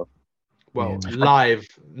ever. Well, live,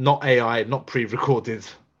 not AI, not pre-recorded.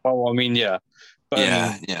 Oh, I mean, yeah. But,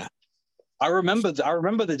 yeah. I remember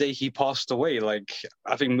the day he passed away. Like,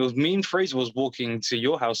 I think it was me and Fraser was walking to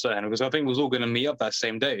your house then, because I think we was all going to meet up that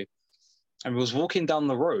same day. And we was walking down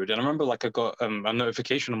the road, and I remember like I got a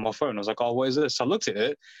notification on my phone. I was like, "Oh, what is this?" I looked at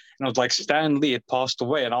it, and I was like, Stan Lee had passed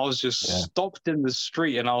away, and I was just stopped in the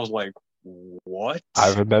street, and I was like, "What?"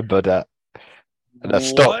 I remember that, and I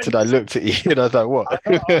stopped and I looked at you, and I was like, "What?"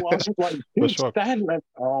 I was just like, What's wrong? Stan,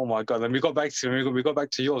 oh my god! Then we got back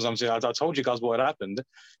to yours. I'm saying, I told you guys what had happened,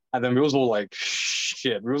 and then we was all like,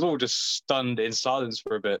 "Shit!" We was all just stunned in silence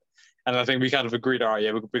for a bit. And I think we kind of agreed, all right,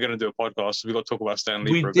 yeah, we're going to do a podcast. So we got to talk about Stan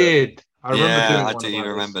Lee for a bit. We did. I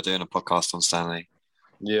remember doing a podcast on Stan Lee.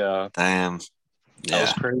 Yeah. Damn. Yeah. That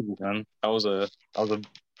was crazy, man. That was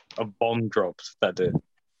a bomb dropped that day.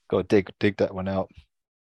 Got to dig that one out.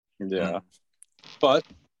 Yeah. But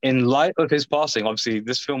in light of his passing, obviously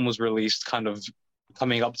this film was released kind of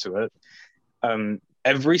coming up to it.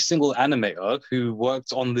 Every single animator who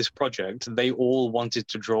worked on this project, they all wanted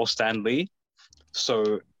to draw Stan Lee.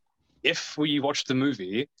 So if we watch the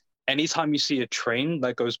movie, anytime you see a train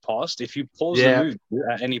that goes past, if you pause the movie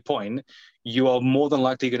at any point, you are more than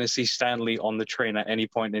likely going to see Stan Lee on the train at any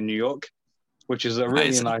point in New York, which is a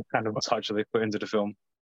really nice kind of touch that they put into the film.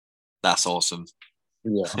 That's awesome.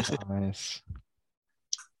 Yeah. Nice.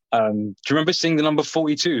 Do you remember seeing the number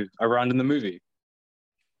 42 around in the movie?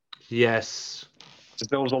 Yes. So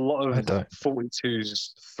there was a lot of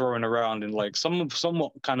 42s thrown around, and like some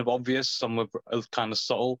somewhat kind of obvious, some were kind of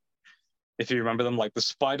subtle. If you remember them, like the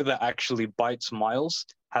spider that actually bites Miles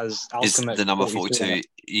has alchemist. Is the number 42?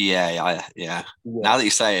 Yeah. Now that you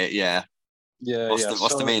say it, yeah.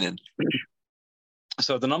 What's the meaning?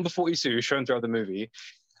 So the number 42 shown throughout the movie,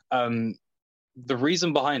 the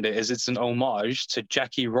reason behind it is it's an homage to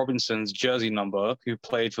Jackie Robinson's jersey number, who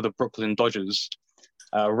played for the Brooklyn Dodgers.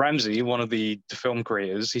 Ramsey, one of the film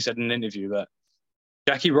creators, he said in an interview that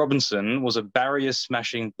Jackie Robinson was a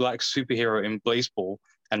barrier-smashing black superhero in baseball,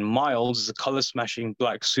 and Miles is a color-smashing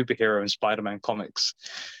black superhero in Spider-Man comics.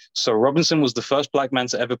 So Robinson was the first black man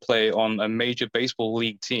to ever play on a major baseball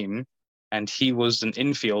league team, and he was an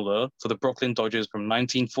infielder for the Brooklyn Dodgers from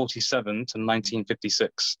 1947 to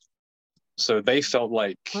 1956. So they felt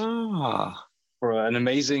like for an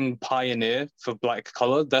amazing pioneer for black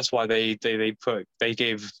color, that's why they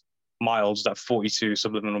gave Miles that 42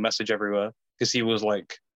 subliminal message everywhere, because he was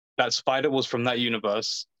like, that spider was from that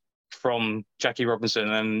universe, from Jackie Robinson,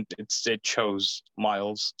 and it chose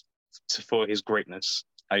Miles for his greatness,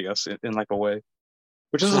 I guess, in like a way,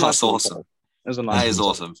 which is awesome. That is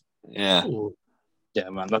awesome. Yeah. Ooh. Yeah,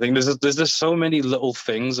 man. I think there's just so many little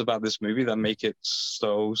things about this movie that make it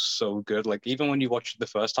so good. Like even when you watch it the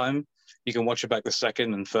first time, you can watch it back the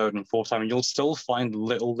second and third and fourth time, and you'll still find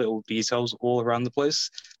little details all around the place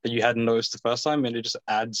that you hadn't noticed the first time, and it just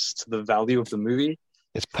adds to the value of the movie.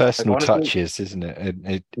 It's personal touches, isn't it?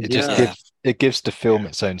 And it just gives the film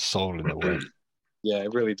its own soul in a way. Yeah,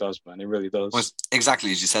 it really does, man. It really does. Well,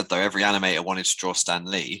 exactly as you said, though, every animator wanted to draw Stan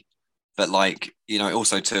Lee, but like, you know, it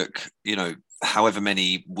also took, you know, however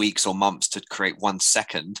many weeks or months to create 1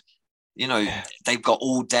 second. You know, they've got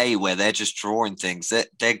all day where they're just drawing things.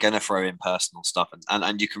 They're gonna throw in personal stuff,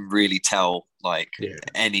 and you can really tell, like,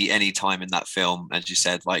 any time in that film, as you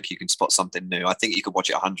said, like you can spot something new. I think you could watch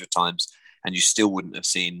it 100 times and you still wouldn't have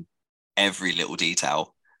seen every little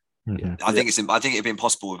detail. Mm-hmm. I think it'd be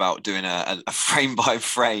impossible without doing a frame by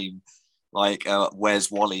frame, like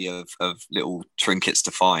Where's Wally of little trinkets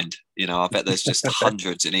to find. You know, I bet there's just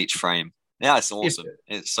hundreds in each frame. Yeah, it's awesome.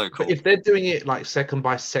 It's so cool. But if they're doing it like second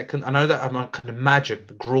by second, I know that I can imagine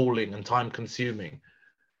grueling and time consuming,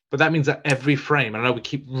 but that means that every frame, I know we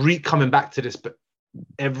keep coming back to this, but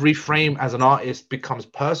every frame as an artist becomes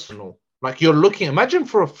personal. Like you're looking, imagine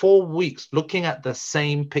for 4 weeks looking at the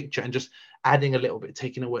same picture and just adding a little bit,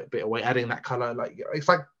 taking a bit away, adding that color. Like it's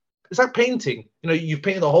like painting. You know, you've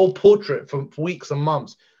painted the whole portrait for weeks and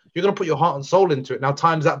months. You're going to put your heart and soul into it. Now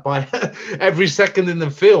times that by every second in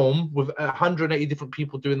the film with 180 different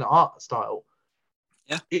people doing the art style.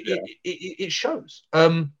 Yeah. It shows.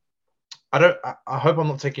 I hope I'm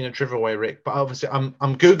not taking your trivia away, Rick. But obviously, I'm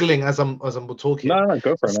googling as I'm talking. No,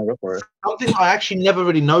 go for it. No, go for it. Something I actually never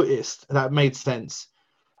really noticed that made sense.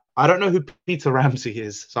 I don't know who Peter Ramsey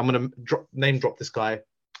is, so I'm gonna name drop this guy.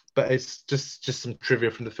 But it's just some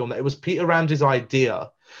trivia from the film that it was Peter Ramsey's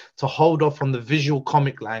idea to hold off on the visual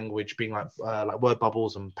comic language being like word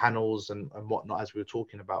bubbles and panels and whatnot, as we were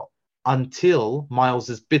talking about, until Miles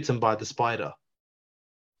is bitten by the spider.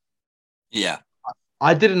 Yeah.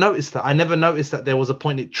 I didn't notice that. I never noticed that there was a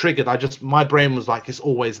point it triggered. My brain was like, it's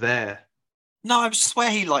always there. No, I swear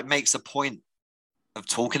he like makes a point of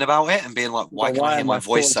talking about it and being like, why can I hear my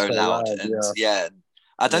voice so loud? And yeah,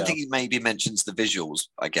 I don't think he maybe mentions the visuals,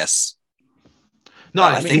 I guess. No,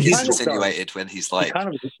 I think it's kind of insinuated when he's like,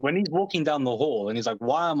 when he's walking down the hall and he's like,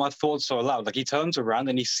 why are my thoughts so loud? Like he turns around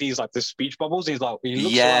and he sees like the speech bubbles. And he's like, he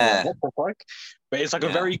looks around like, what the fuck? But it's like a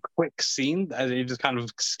very quick scene and it just kind of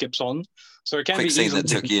skips on. So it can quick be scene that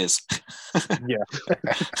took years. Yeah.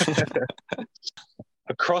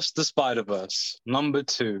 Across the Spiderverse, number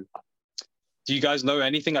 2. Do you guys know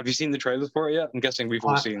anything? Have you seen the trailers for it yet? I'm guessing we've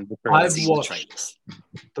all seen the trailers. I've watched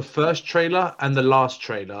the first trailer and the last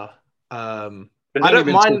trailer. I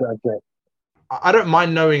don't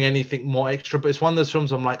mind knowing anything more extra, but it's one of those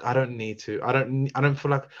films I'm like, I don't need to. I don't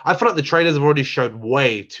feel like the trailers have already showed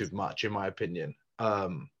way too much, in my opinion. But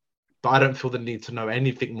I don't feel the need to know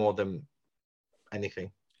anything more than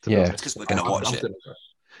anything. Yeah, because we're gonna watch it.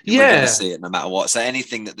 We're gonna see it no matter what. So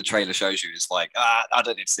anything that the trailer shows you is like, I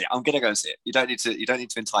don't need to see it. I'm gonna go and see it. You don't need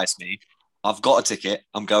to entice me. I've got a ticket.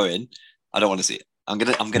 I'm going. I don't want to see it. I'm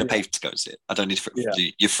gonna pay to go and see it. I don't need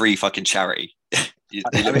your free fucking charity. your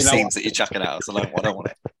little scenes that you're chucking out. So I don't want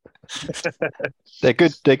it.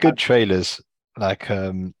 They're good trailers. Like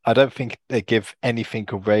I don't think they give anything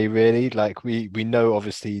away really. Like we know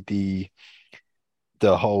obviously the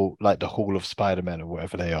whole like the Hall of Spider-Man or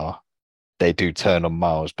whatever they are. They do turn on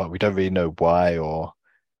Miles, but we don't really know why, or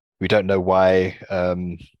we don't know why.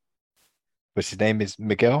 What's his name is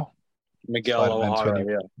Miguel O'Hara.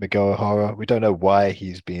 Yeah. Miguel O'Hara. We don't know why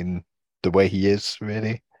he's been the way he is,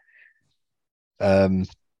 really. But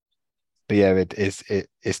yeah,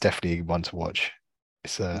 it's definitely one to watch.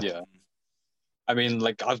 It's yeah. I mean,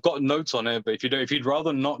 like I've got notes on it, but if you'd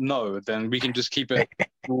rather not know, then we can just keep it.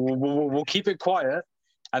 we'll keep it quiet,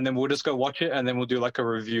 and then we'll just go watch it, and then we'll do like a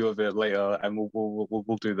review of it later, and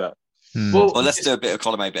we'll do that. Well, let's do a bit of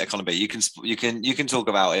column A, bit of column B. You can talk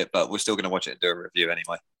about it, but we're still going to watch it and do a review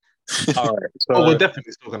anyway. All right. So we're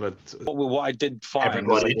definitely still going to. What I did find.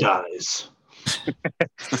 Everybody dies.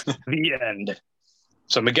 The end.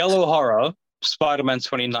 So Miguel O'Hara, Spider-Man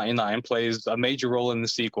 2099, plays a major role in the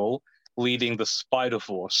sequel, leading the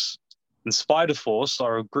Spider-Force. And Spider-Force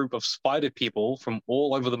are a group of spider people from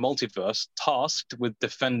all over the multiverse tasked with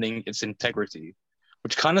defending its integrity,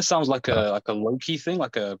 which kind of sounds like a Loki thing,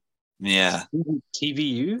 like a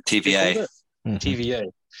TVU? TVA. Mm-hmm.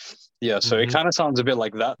 TVA. Yeah, so it kind of sounds a bit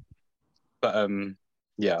like that. But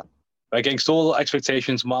yeah. Against all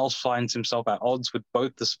expectations, Miles finds himself at odds with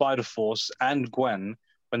both the Spider-Force and Gwen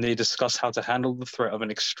when they discuss how to handle the threat of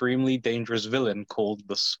an extremely dangerous villain called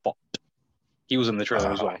the Spot. He was in the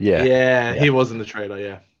trailer as well. Yeah, he was in the trailer,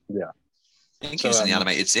 yeah. I think he was in the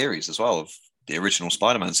animated series as well, of the original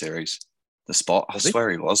Spider-Man series. The Spot, I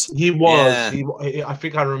swear he was. He was. Yeah. I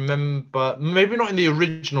think I remember, maybe not in the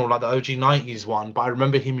original, like the OG 90s one, but I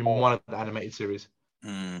remember him in one of the animated series.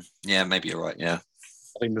 Yeah, maybe you're right, yeah.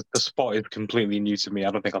 I think the Spot is completely new to me.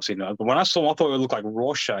 I don't think I've seen it. But when I saw him, I thought it looked like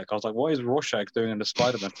Rorschach. I was like, what is Rorschach doing in the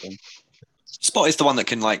Spider-Man film? Spot is the one that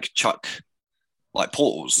can like chuck like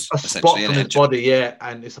portals. A spot from his body, yeah,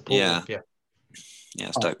 and it's a portal. Yeah,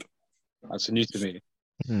 it's dope. That's new to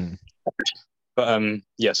me. But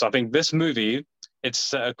yes, I think this movie, it's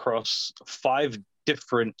set across 5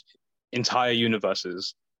 different entire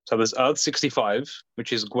universes. So there's Earth 65,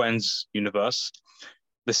 which is Gwen's universe.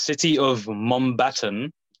 The city of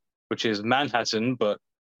Mumbattan, which is Manhattan, but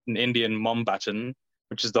in Indian Mumbattan,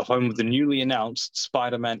 which is the home of the newly announced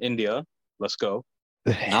Spider-Man India. Let's go.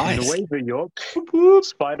 Nice. Nueva York,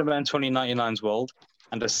 Spider-Man 2099's world,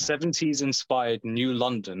 and a 70s-inspired New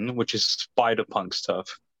London, which is Spider-Punk's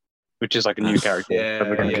turf, which is like a new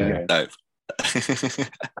character. Dope.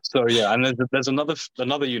 So yeah, and there's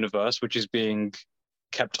another universe which is being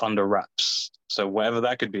kept under wraps. So whatever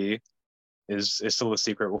that could be is still a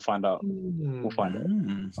secret. We'll find out. We'll find out.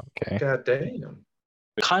 Okay. God damn.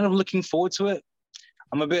 Kind of looking forward to it.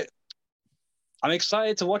 I'm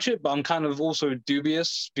excited to watch it, but I'm kind of also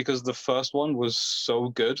dubious because the first one was so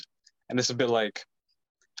good, and it's a bit like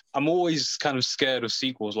I'm always kind of scared of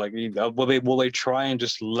sequels. Like, will they try and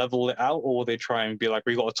just level it out, or will they try and be like,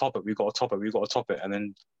 we got to top it, and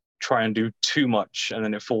then try and do too much and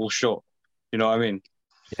then it falls short. You know what I mean?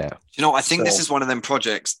 Yeah. You know, I think this So- is one of them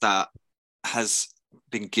projects that has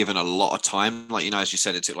been given a lot of time. Like, you know, as you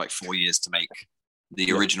said, it took like 4 years to make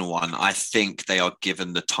the original one. I think they are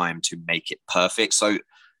given the time to make it perfect. So,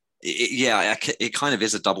 it kind of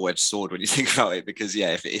is a double-edged sword when you think about it, because,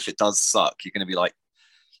 yeah, if it does suck, you're going to be like,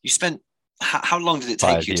 you spent, how long did it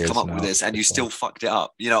take 5 you to come years up with now, this and you this still one. fucked it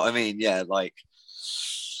up? You know what I mean? Yeah, like,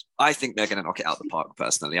 I think they're going to knock it out the park,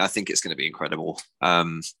 personally. I think it's going to be incredible.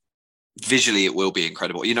 Visually, it will be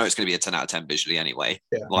incredible. You know, it's going to be a 10 out of 10 visually anyway,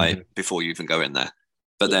 before you even go in there.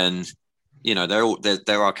 But then, you know,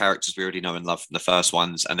 there are characters we already know and love from the first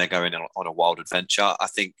ones, and they're going on a wild adventure. I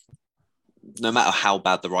think no matter how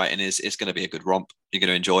bad the writing is, it's going to be a good romp. You're going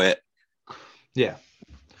to enjoy it. Yeah,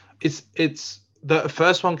 it's the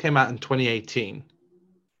first one came out in 2018.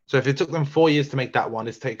 So if it took them 4 years to make that one,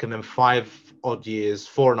 it's taken them 5 odd years,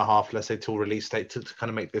 4.5, let's say, till release date to kind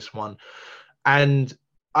of make this one. And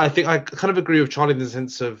I think I kind of agree with Charlie in the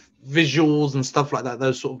sense of visuals and stuff like that.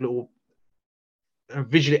 Those sort of little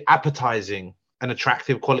visually appetizing and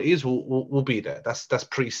attractive qualities will be there. That's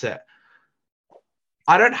preset.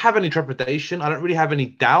 I don't have any trepidation. I don't really have any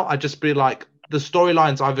doubt. I just be like, the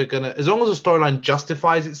storyline's either gonna, as long as the storyline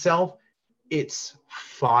justifies itself, it's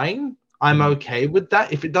fine. I'm okay with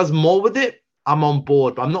that. If it does more with it, I'm on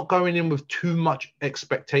board. But I'm not going in with too much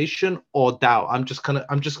expectation or doubt. I'm just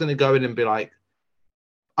gonna go in and be like,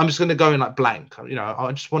 I'm just gonna go in like blank. You know,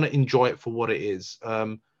 I just want to enjoy it for what it is.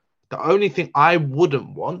 The only thing I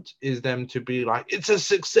wouldn't want is them to be like, it's a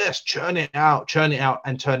success, churn it out,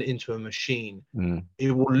 and turn it into a machine.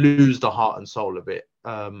 It will lose the heart and soul of it.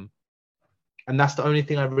 And that's the only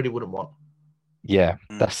thing I really wouldn't want. Yeah,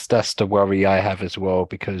 that's the worry I have as well,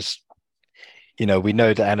 because, you know, we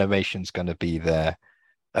know the animation's going to be there.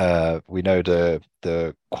 We know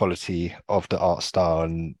the quality of the art style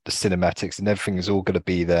and the cinematics and everything is all going to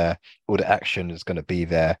be there. All the action is going to be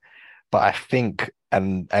there. But I think,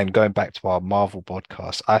 and going back to our Marvel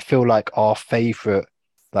podcast, I feel like our favorite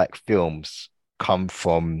like films come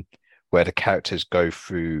from where the characters go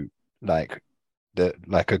through like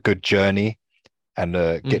a good journey and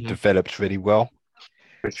get developed really well.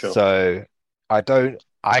 For sure. So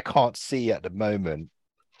I can't see at the moment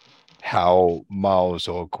how Miles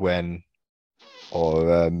or Gwen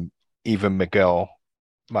or even Miguel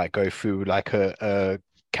might go through like a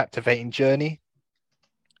captivating journey.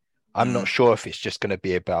 I'm not sure if it's just going to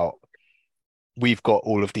be about, we've got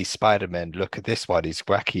all of these Spider-Men. Look at this one, he's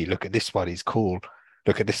wacky. Look at this one, he's cool.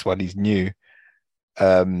 Look at this one, he's new.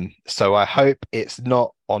 So I hope it's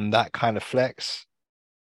not on that kind of flex.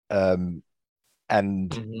 And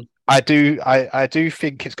I do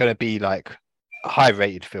think it's going to be like a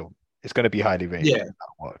high-rated film. It's going to be highly rated. Yeah.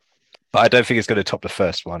 But I don't think it's going to top the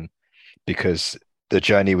first one, because the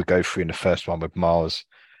journey we go through in the first one with Miles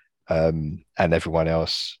and everyone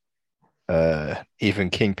else, even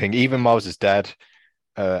Kingpin, even Miles's dad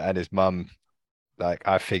and his mum, like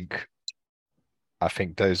I think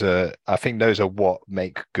those are what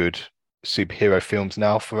make good superhero films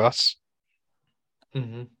now for us.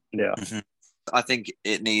 Yeah. I think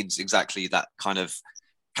it needs exactly that kind of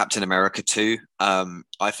Captain America 2.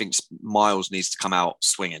 I think Miles needs to come out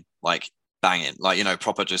swinging, like banging, like, you know,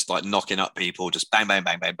 proper, just like knocking up people, just bang, bang,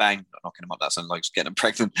 bang, bang, bang. Not knocking them up, that sounds like just getting them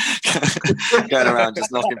pregnant, going around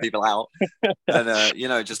just knocking people out, and you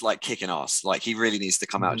know, just like kicking ass. Like, he really needs to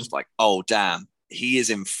come out just like, oh damn, he is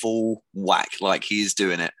in full whack, like he is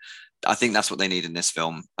doing it. I think that's what they need in this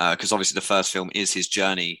film, because obviously the first film is his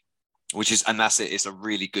journey, and that's it. It's a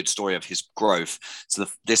really good story of his growth. So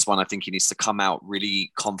this one, I think he needs to come out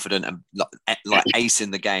really confident and like ace in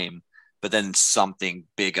the game, but then something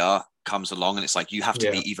bigger comes along, and it's like, you have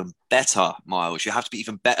to be even better, Miles. You have to be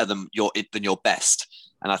even better than your best.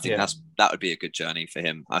 And I think that would be a good journey for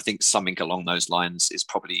him. I think something along those lines is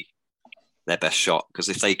probably their best shot, because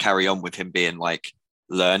if they carry on with him being like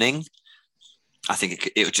learning, I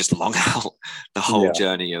think it would just long out the whole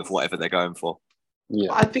journey of whatever they're going for. Yeah.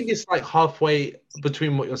 I think it's like halfway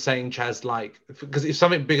between what you're saying, Chaz, like, because if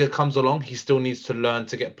something bigger comes along, he still needs to learn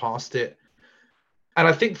to get past it. And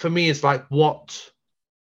I think for me, it's like, what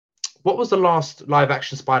was the last live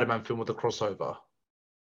action Spider-Man film with a crossover?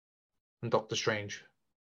 And Doctor Strange.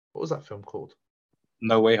 What was that film called?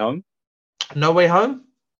 No Way Home. No Way Home?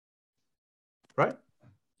 Right?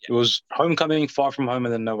 It was Homecoming, Far From Home,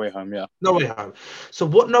 and then No Way Home. Yeah. No Way Home. So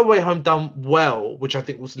what No Way Home done well, which I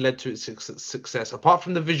think was led to its success, apart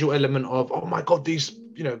from the visual element of, oh my God, these,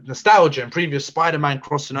 you know, nostalgia and previous Spider-Man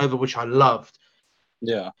crossing over, which I loved.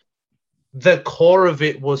 Yeah. The core of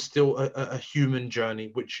it was still a human journey,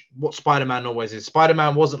 which what Spider-Man always is.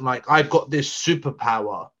 Spider-Man wasn't like, I've got this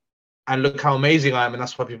superpower. and look how amazing I am, and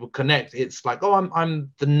that's why people connect. It's like, oh,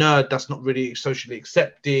 I'm the nerd that's not really socially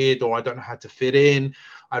accepted, or I don't know how to fit in.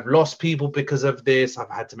 I've lost people because of this. I've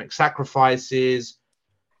had to make sacrifices.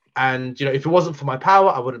 And, you know, if it wasn't for my power,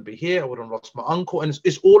 I wouldn't be here. I would have lost my uncle. And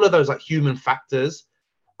it's all of those like human factors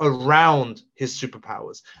around his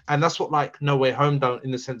superpowers. And that's what like No Way Home done,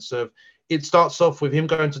 in the sense of it starts off with him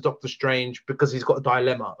going to Doctor Strange because he's got a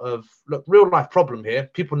dilemma of, look, real life problem here.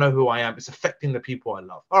 People know who I am. It's affecting the people I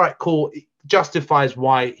love. All right, cool. It justifies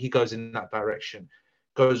why he goes in that direction.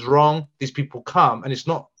 Goes wrong. These people come. And it's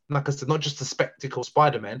not, like I said, not just a spectacle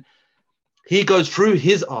Spider-Man. He goes through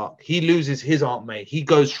his arc. He loses his Aunt May. He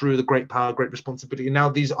goes through the great power, great responsibility. And now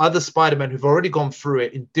these other Spider-Men who've already gone through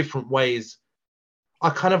it in different ways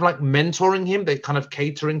are kind of like mentoring him. They're kind of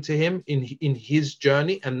catering to him in his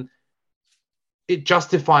journey. And it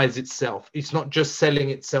justifies itself. It's not just selling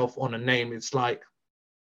itself on a name. It's like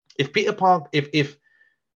if Peter Parker, if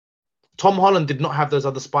Tom Holland did not have those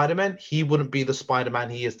other Spider-Men, he wouldn't be the Spider-Man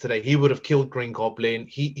he is today. He would have killed Green Goblin.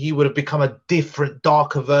 He would have become a different,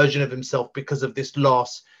 darker version of himself because of this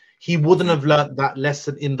loss. He wouldn't have learned that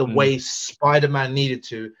lesson in the way Spider-Man needed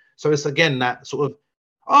to. So it's again that sort of,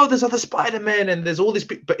 oh, there's other Spider-Men and there's all this,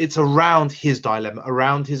 but it's around his dilemma,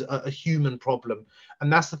 around his a human problem.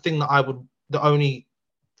 And that's the thing that the only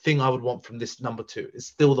thing I would want from this number 2 is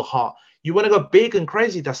still the heart. You want to go big and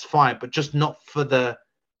crazy, that's fine, but just not for the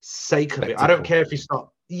sake of it. I don't care if it's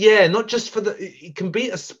not, not just for it can be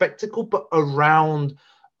a spectacle, but around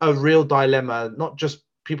a real dilemma, not just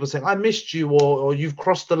people saying, I missed you, or you've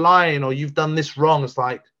crossed the line, or you've done this wrong. It's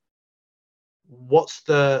like, what's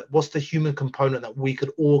the human component that we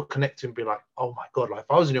could all connect to and be like, oh my God, like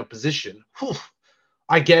if I was in your position,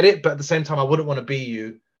 I get it, but at the same time, I wouldn't want to be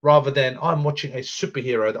you, rather than I'm watching a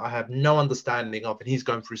superhero that I have no understanding of, and he's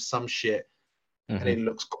going through some shit, and it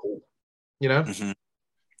looks cool, you know?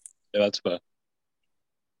 Yeah, that's fair.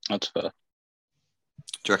 That's fair. Do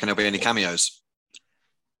you reckon there'll be any cameos?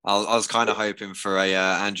 I was kind of hoping for a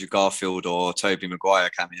Andrew Garfield or Tobey Maguire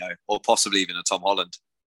cameo, or possibly even a Tom Holland.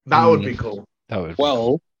 That would be cool.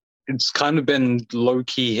 It's kind of been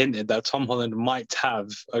low-key hinted that Tom Holland might have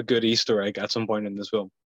a good Easter egg at some point in this film.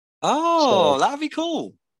 Oh, that'd be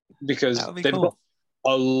cool. Because they've got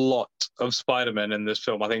a lot of Spider-Man in this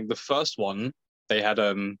film. I think the first one, they had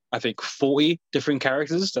I think 40 different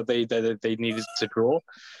characters that they needed to draw.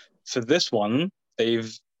 For this one,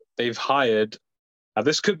 they've hired. Now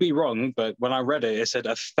this could be wrong, but when I read it, it said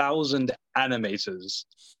 1,000 animators.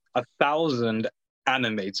 1,000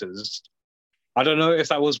 animators. I don't know if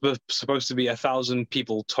that was supposed to be 1,000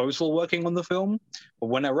 people total working on the film, but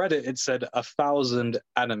when I read it, it said 1,000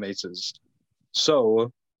 animators.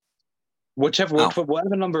 So whatever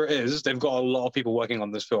number it is, they've got a lot of people working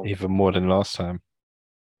on this film. Even more than last time.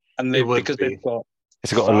 And they've got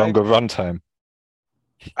a longer runtime.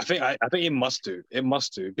 I think it must do. It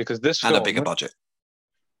must do, because this film, a bigger budget.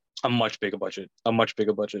 A much bigger budget.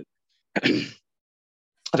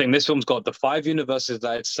 I think this film's got the 5 universes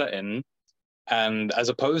that it's set in, and as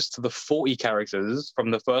opposed to the 40 characters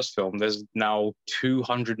from the first film, there's now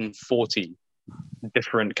 240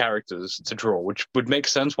 different characters to draw, which would make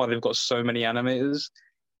sense why they've got so many animators,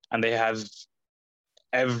 and they have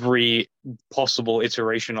every possible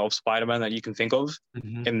iteration of Spider-Man that you can think of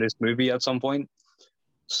in this movie at some point.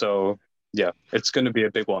 So yeah, it's going to be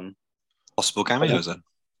a big one. Possible cameos then.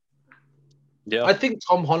 Yeah, I think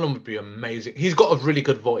Tom Holland would be amazing. He's got a really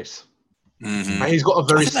good voice. Mm-hmm. He's got a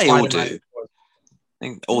very Spider-Man voice. I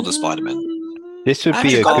think all the Spider-Men. This would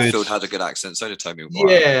be a Garfield good. had a good accent. So did Tobey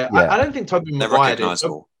Maguire. Yeah. I don't think Tobey Maguire did.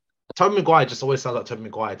 Tobey Maguire just always sounds like Tobey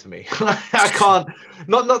Maguire to me. I can't,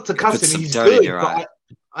 not to cuss him. He's good, but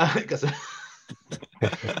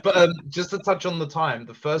but just to touch on the time,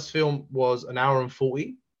 the first film was 1 hour and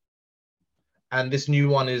 40, and this new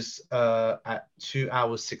one is at 2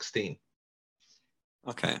 hours 16.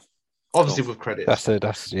 Okay. Obviously with credits.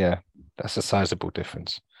 That's a sizable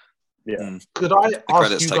difference. Yeah. Could I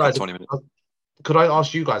ask you guys? 20 minutes. Could I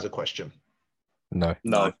ask you guys a question? No.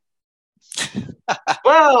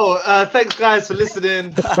 Well, thanks guys for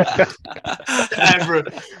listening.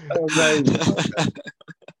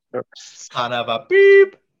 Son of a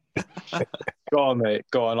beep. Go on, mate.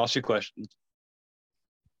 Go on. Ask your question.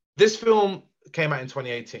 This film came out in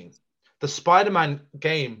 2018. The Spider-Man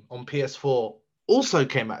game on PS4 also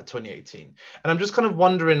came out in 2018. And I'm just kind of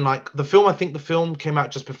wondering, like, I think the film came out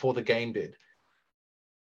just before the game did.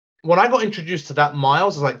 When I got introduced to that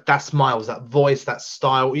Miles, I was like, that's Miles, that voice, that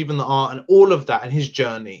style, even the art and all of that and his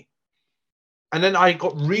journey. And then I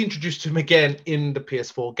got reintroduced to him again in the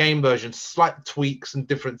PS4 game version, slight tweaks and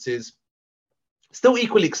differences. still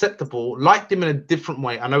equally acceptable. Liked him in a different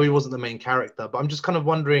way. I know he wasn't the main character, but I'm just kind of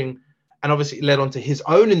wondering, and obviously it led on to his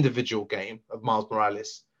own individual game of Miles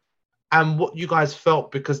Morales, and what you guys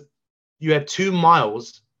felt, because you had two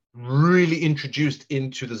Miles really introduced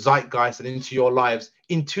into the zeitgeist and into your lives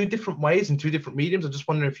in two different ways, in two different mediums. I'm just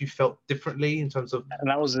wondering if you felt differently in terms of, And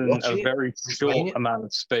that was in watching a it very and short playing it. amount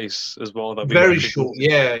of space as well. That we Very got to short. do.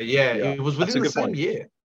 Yeah. Yeah, It was that's a within the good same point. year.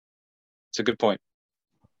 It's a good point.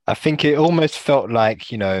 I think it almost felt like,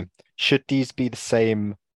 should these be the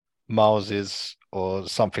same Mileses or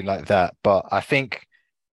something like that? But I think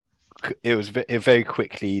it was very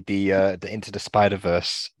quickly the Into the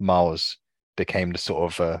Spider-Verse Miles became the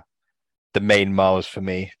sort of the main Miles for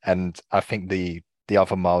me, and I think the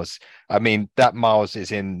other Miles. I mean, that Miles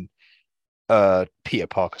is in Peter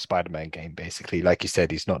Parker Spider-Man game, basically. Like you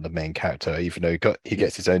said, he's not the main character, even though he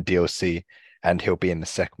gets his own DLC, and he'll be in the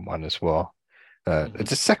second one as well. Is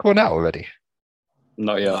the second one out already?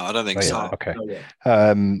 Not No, yet. I don't think Oh, so. yeah. Okay. Oh,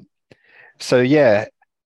 yeah. So yeah,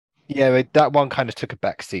 that one kind of took a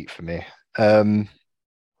back seat for me.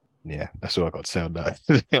 Yeah, that's all I got to say on that.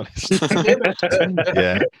 To be honest.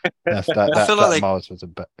 Yeah, that Miles was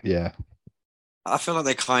yeah. I feel like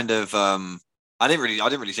they kind of I didn't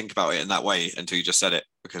really think about it in that way until you just said it,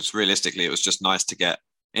 because realistically it was just nice to get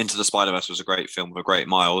Into the Spider-Verse was a great film with a great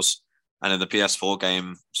Miles, and then the PS4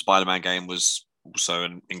 game, Spider-Man game, was also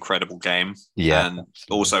an incredible game. Yeah, and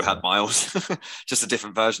also had Miles, just a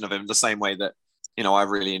different version of him, the same way that I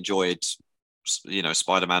really enjoyed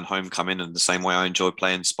Spider-Man Homecoming, and the same way I enjoyed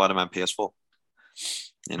playing Spider-Man PS4.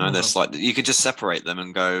 There's like, you could just separate them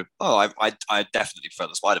and go, oh, I definitely prefer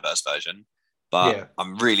the Spider-Verse version, but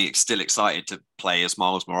I'm really still excited to play as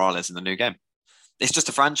Miles Morales in the new game. It's just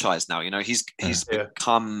a franchise now. He's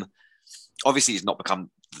become, obviously he's not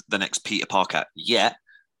become the next Peter Parker yet,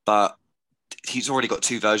 but he's already got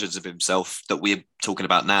two versions of himself that we're talking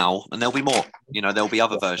about now, and there'll be more. There'll be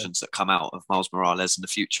other versions that come out of Miles Morales in the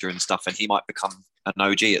future and stuff, and he might become an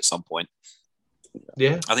OG at some point.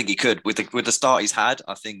 Yeah, I think he could with the start he's had.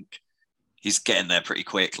 I think he's getting there pretty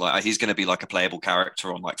quick. Like, he's going to be like a playable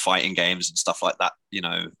character on like fighting games and stuff like that.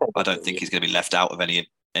 I don't think he's going to be left out of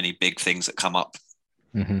any big things that come up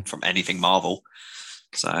from anything Marvel.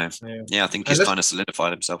 So I think he's kind of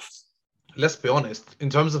solidified himself. Let's be honest, in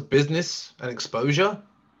terms of business and exposure,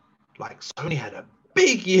 like, Sony had a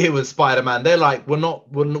big year with Spider-Man. They're like, we're not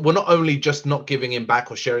only just not giving him back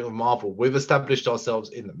or sharing with Marvel. We've established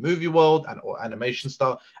ourselves in the movie world or animation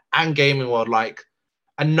stuff and gaming world,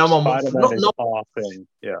 and no one wants thing.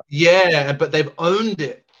 Yeah, but they've owned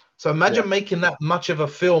it. So imagine making that much of a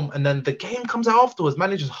film, and then the game comes out afterwards.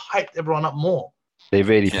 Man, it just hyped everyone up more. They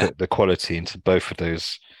really put the quality into both of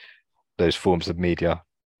those forms of media,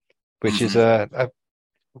 which is a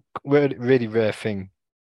really rare thing.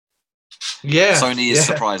 Yeah, Sony is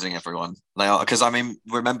surprising everyone. They are, because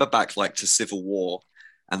remember back like to Civil War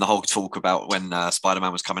and the whole talk about when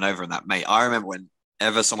Spider-Man was coming over and that, mate. I remember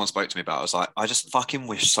whenever someone spoke to me about it, I was like, I just fucking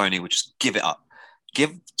wish Sony would just give it up,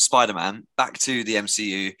 give Spider-Man back to the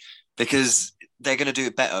MCU, because they're going to do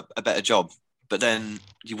a better job. But then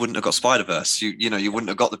you wouldn't have got Spider-Verse. You wouldn't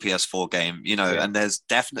have got the PS4 game. And there's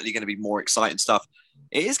definitely going to be more exciting stuff.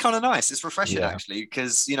 It is kind of nice. It's refreshing, actually,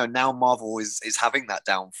 because now Marvel is having that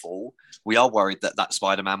downfall. We are worried that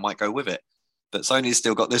Spider-Man might go with it, but Sony's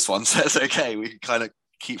still got this one, so it's okay. We can kind of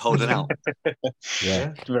keep holding out.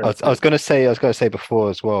 Yeah, I was going to say before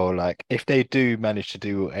as well. Like, if they do manage to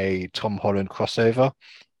do a Tom Holland crossover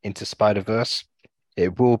into Spider-Verse,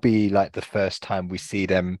 it will be like the first time we see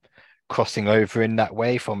them crossing over in that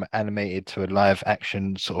way from animated to a live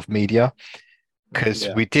action sort of media. Because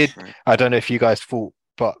we did, I don't know if you guys thought,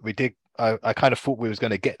 but we did. I kind of thought we was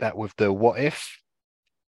going to get that with the What If,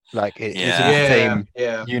 like it's in the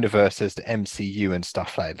same universe as the MCU and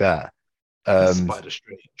stuff like that. Spider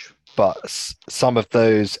Strange. But some of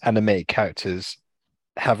those animated characters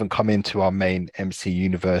haven't come into our main MC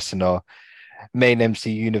universe, and our main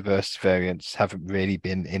MC universe variants haven't really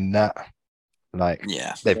been in that. Like,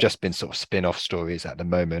 they've just been sort of spin-off stories at the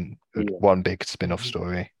moment. One big spin-off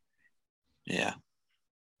story. Yeah.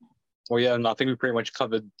 Well, yeah, and I think we pretty much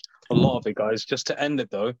covered a lot of it, guys. Just to end it,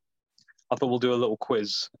 though, I thought we'll do a little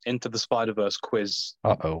quiz, Into the Spider-Verse quiz.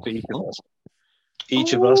 For each of us.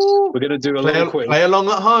 Each of us, we're going to do a little quiz. Play along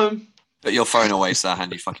at home. Put your phone away,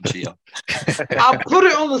 Sahan, you fucking cheater. I'll put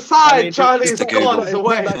it on the side, Charlie. It's gone. It's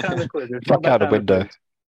away. Fuck out the window.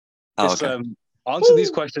 Answer these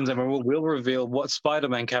questions and we'll reveal what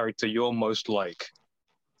Spider-Man character you're most like.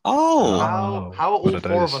 How are all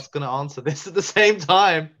four of us going to answer this at the same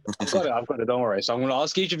time? I've got it. Don't worry. So I'm going to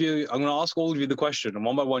ask each of you. I'm going to ask all of you the question, and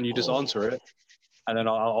one by one, you just answer it. and then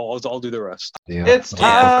I'll do the rest. Yeah, It's on the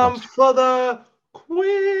time podcast. for the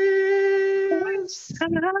quiz.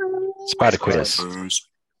 Spider quiz.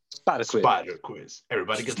 Spider quiz. Spider quiz.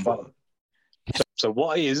 Everybody gets one. So,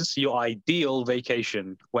 what is your ideal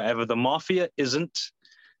vacation? Wherever the mafia isn't,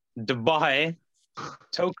 Dubai,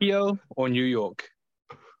 Tokyo, or New York?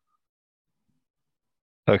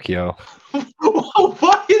 Tokyo.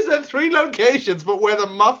 Why is there 3 locations, but where the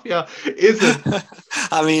mafia isn't?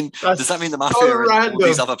 I mean, That's does that mean the so mafia are in all random.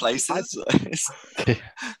 these other places?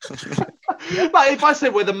 But if I say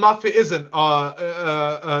where the mafia isn't,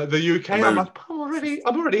 the UK, I'm like,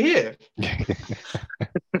 I'm already here. Is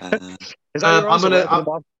that your I'm answer? gonna. Wherever the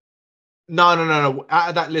mafia- No. Out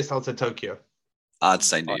of that list, I'll say Tokyo. I'd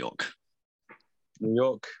say New York. New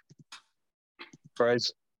York.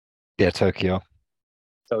 Prize. Yeah, Tokyo.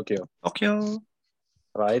 Tokyo. Tokyo.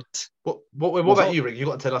 Right. What about you, Rick? You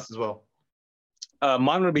got to tell us as well.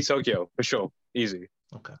 Mine would be Tokyo for sure. Easy.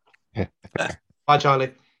 Okay. Bye,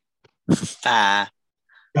 Charlie. Ah.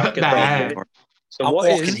 Nah. So, I'm what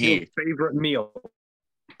walking is here. your favorite meal?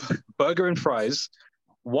 Burger and fries,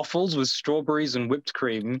 waffles with strawberries and whipped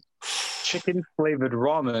cream, chicken flavored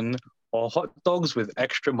ramen, or hot dogs with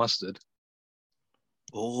extra mustard?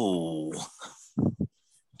 Oh.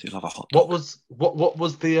 Do love a hot What dog. was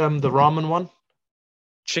the ramen one?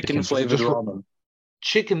 Chicken flavored Just- ramen.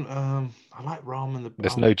 Chicken. I like ramen.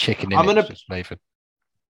 There's no chicken in I'm it. gonna- It's just flavored.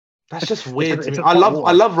 That's just weird to it's me. a I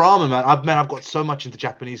hot love water. ramen, man. I've got so much into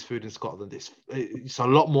Japanese food in Scotland. It's a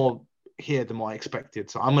lot more here than what I expected.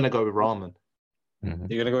 So I'm gonna go with ramen, Mhm.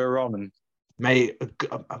 You're gonna go with ramen. mate.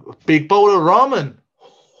 A big bowl of ramen.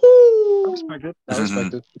 I respect it. I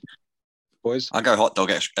respect it. Boys, I go hot dog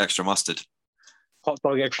extra mustard. hot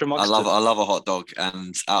dog extra I mustard. love a hot dog,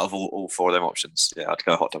 and out of all 4 of them options, yeah, I'd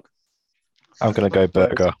go hot dog. I'm gonna go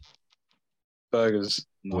burger. Burgers.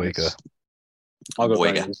 Burger. I'll go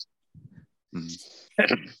Burger. burgers.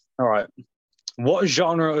 All right. What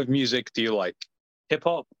genre of music do you like? Hip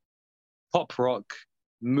hop, pop rock,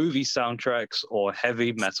 movie soundtracks, or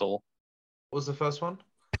heavy metal? What was the first one?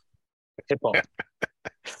 Hip hop.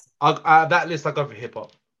 That list, I go for hip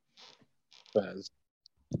hop.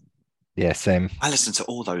 Yeah, same. I listen to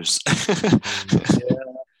all those. I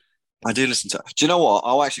do listen to. Do you know what?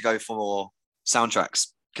 I'll actually go for soundtracks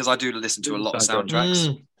because I do listen to a lot of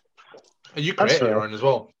soundtracks, You That's create fair. your own as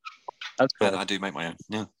well. That's and fair. I do make my own.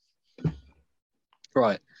 Yeah.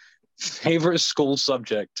 Right. Favorite school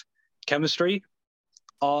subject? Chemistry,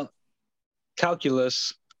 art,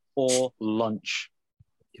 calculus, or lunch?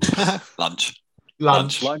 Lunch.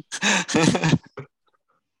 Lunch. Lunch.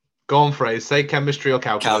 Go on, phrase. Say chemistry or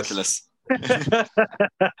calculus. Calculus.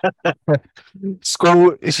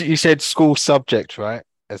 School. You said school subject, right?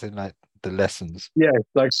 As in like the lessons. Yeah,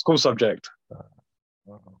 like school subject.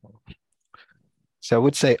 So I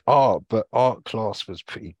would say art, but art class was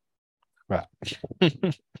pretty crap.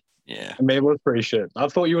 Yeah. I mean, it was pretty shit. I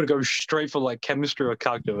thought you would go straight for like chemistry or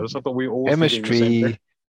calculus. I thought we were all thinking the same thing. Chemistry.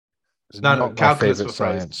 is No, not my calculus favorite for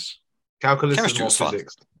phrase. science. Calculus Chemistry is more was fun.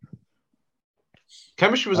 physics.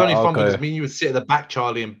 Chemistry was only I'll fun because go- me and you would sit at the back,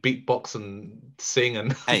 Charlie, and beatbox and sing,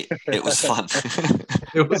 and Hey, it was fun.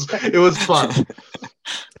 it was fun.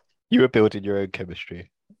 You were building your own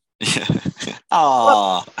chemistry. Yeah.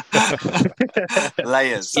 Ah.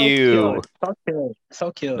 Layers. So Ew. cute. So cute.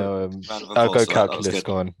 So cute. No, Round of I'll applause go for that. That was calculus. good.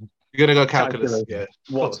 Go on. You're gonna go calculus. Calculus.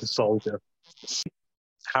 Yeah. What's a soldier?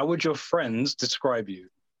 How would your friends describe you?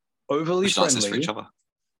 Overly We should answer this for friendly, each other.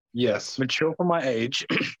 Yes. mature for my age,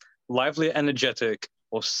 lively, energetic,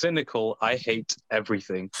 or cynical. I hate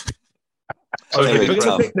everything. So Overly if you're gonna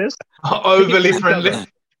friendly. pick this, Overly friendly.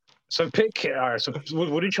 so pick. All right. So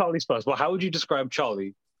what did Charlie's first? Well, how would you describe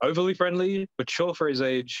Charlie? Overly friendly, mature for his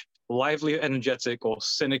age, lively, energetic, or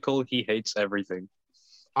cynical. He hates everything.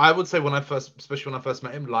 I would say especially when I first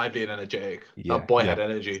met him, lively and energetic. Yeah, That boy yeah. had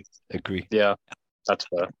energy. Agree. Yeah, that's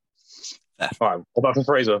fair. Fair. All right. What about for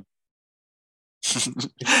Fraser?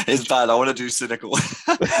 It's bad. I want to do cynical.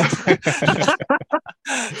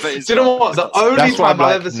 But it's Do you know not. what? The only That's what I'm time I've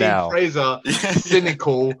like ever seen now. Fraser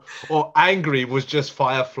cynical or angry was just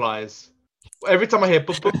fireflies. Every time I hear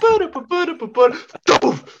it's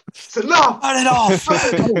enough. Turn it off.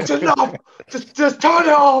 It's enough. Just turn it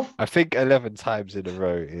off. I think 11 times in a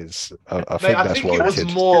row is. I Mate, think I that's think it was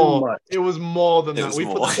warranted. more. Too much. It was more than It that. was We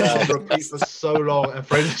more. put that on repeat for so long, and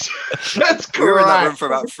Fraser. That's We were in that room correct. for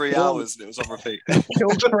about 3 hours and it was on repeat.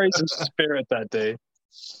 Killed Fraser's spirit that day.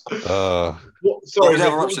 Uh, Sorry, What were the Rick,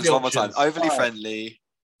 other what was options the one more time? options? Overly friendly,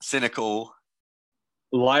 cynical.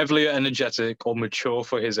 Lively, energetic, or mature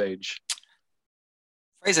for his age.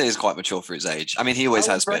 Fraser is quite mature for his age. I mean, he always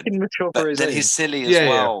has been. Mature But for his then age. he's silly as Yeah, yeah.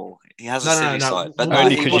 well. He has a No, no, silly no. side. But Only Only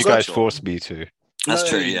he because was you guys mature. forced me to. That's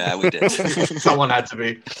true. No. Yeah, we did. Someone had to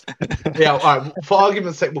be. Yeah, all right. For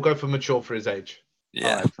argument's sake, we'll go for mature for his age.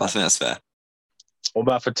 Yeah, Alright, I think that's fair. What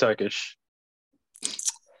about for Turkish?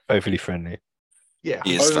 Overly friendly. Yeah.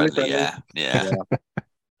 He is Overly friendly. friendly. Yeah.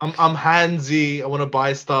 I'm handsy. I want to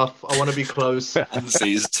buy stuff. I want to be close. And so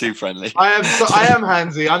he's too friendly. I am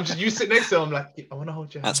handsy. I'm just, you sit next to him. I'm like, I want to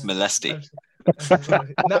hold your hand. That's molesty.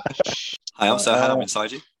 No, shh. Hi, I'm so I'm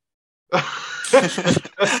inside you.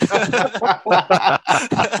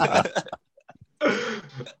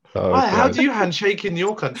 Oh, Why, how God. do you handshake in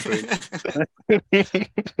your country?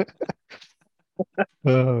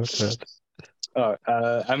 Oh, God.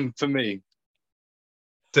 And for me,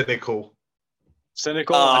 Cynical.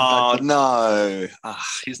 cynical. Oh no,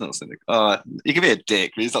 he's not cynical. He can be a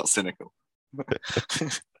dick, but he's not cynical.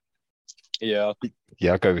 Yeah,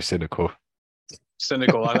 Yeah, I'll go with cynical.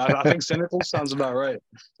 cynical. I think cynical sounds about right.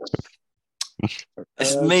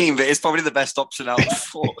 It's mean, but it's probably the best option out of the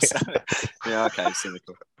four. So. Yeah, okay,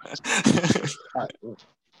 cynical.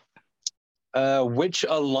 Which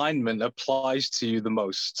alignment applies to you the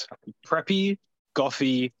most? Preppy,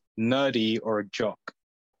 gothy, nerdy, or a jock?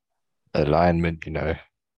 Alignment, you know.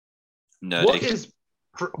 Nerdy.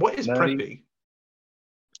 What is Nerdy. preppy?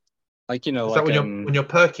 Like, you know, Is like that when you're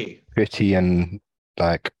perky? Pretty and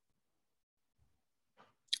like,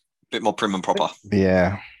 Bit more prim and proper.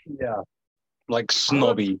 yeah. yeah, like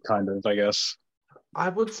snobby kind of, I guess. I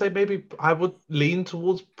would say maybe I would lean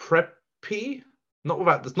towards preppy. Not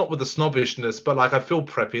with the snobbishness, but like I feel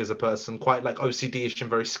preppy as a person, quite like OCD-ish and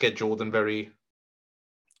very scheduled and very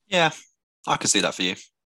Yeah, I can see that for you.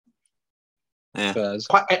 Yeah. Fairs.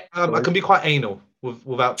 quite. I can be quite anal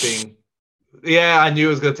without being. Yeah, I knew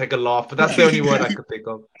it was gonna take a laugh, but that's the only word I could think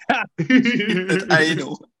of.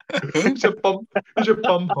 Anal. It's your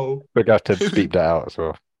bum hole. We're going to have to beep that out as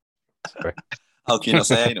well. Sorry. How can you not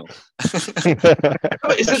say anal?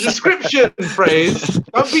 It's a description phrase.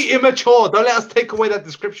 Don't be immature. Don't let us take away that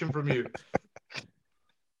description from you.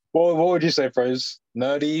 What would you say, Phrase?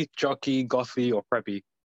 Nerdy, jockey, gothy, or preppy?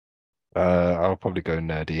 I'll probably go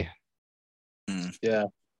nerdy. Yeah,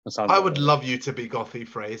 that sounds I about would right. love you to be gothy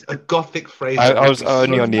phrase. A gothic phrase. I was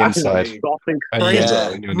only on the inside. Gothic Only Fraser. Yeah.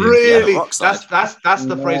 only on the Really? Yeah, rock side. That's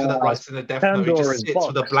the Fraser that Nah, writes in the Death Note. He Pandora's just sits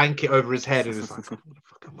with a box. blanket over his head and is like,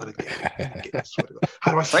 I'm gonna get it. I swear to God.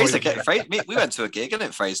 How do I Fraser, throw you? we went to a gig, didn't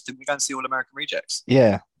it, Fraser? Didn't we go and see All American Rejects?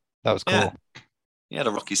 Yeah, that was cool. Yeah. He had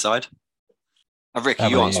a rocky side. Ricky, How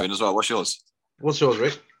you about you? answering as well. What's yours? What's yours,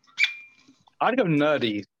 Rick? I'd go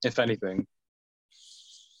nerdy, if anything.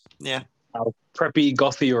 Yeah. Preppy,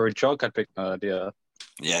 gothy, or a jock, I'd pick nerd, yeah.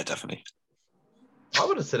 Yeah, definitely. I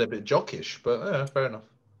would have said a bit jockish, but yeah, fair enough.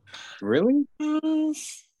 Really? A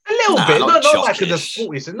little Nah, bit, not not like in the jockish.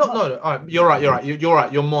 sporty sense. No, all right, you're right. You're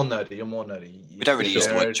right. You're more nerdy. We don't really use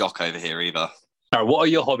the Yeah. word jock over here either. All right, what are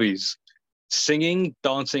your hobbies? Singing,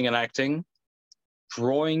 dancing, and acting,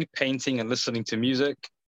 drawing, painting, and listening to music,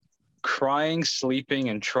 crying, sleeping,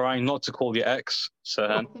 and trying not to call your ex,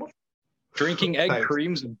 Sirhan, drinking egg Thanks.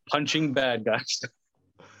 creams, and punching bad guys.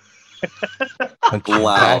 Punching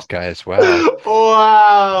Wow. bad guys. Wow.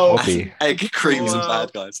 Wow. Hobby. Egg creams and Wow.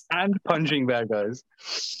 bad guys. And punching bad guys.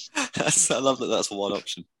 I love that that's one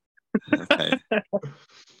option. Okay.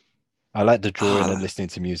 I like the drawing Ah. and listening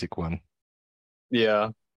to music one. Yeah.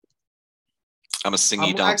 I'm a singy,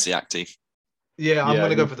 I'm dancey, acty. Yeah, I'm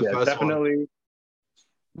gonna go for the first one. definitely.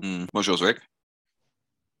 What's yours, Rick?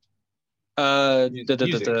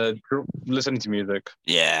 Music. Listening to music.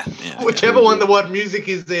 Yeah. Whichever one the word music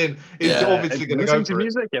is in is Yeah, obviously gonna go Listening to for it.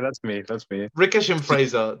 music? Yeah, that's me. That's me. Rickish and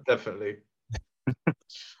Fraser, definitely.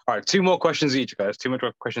 All right, two more questions each, guys. Two more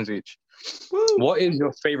questions each. Woo. What is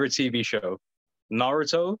your favorite TV show?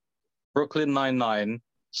 Naruto, Brooklyn Nine-Nine,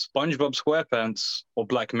 SpongeBob SquarePants, or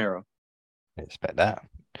Black Mirror? I expect that.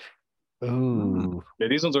 Ooh. Yeah,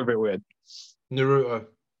 these ones are a bit weird. Naruto.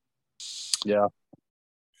 Yeah.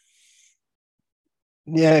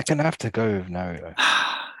 Yeah, gonna have to go with Naruto.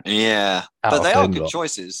 Yeah, Out but of they are them good lot.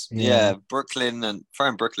 choices. Yeah. Yeah, Brooklyn and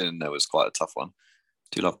throwing Brooklyn in there was quite a tough one.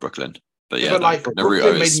 Do love Brooklyn, but yeah, But like Naruto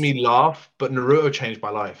Brooklyn is. made me laugh, but Naruto changed my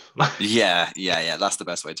life. Yeah. That's the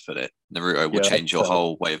best way to put it. Naruto will Yeah, change your fair.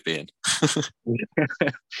 whole way of being.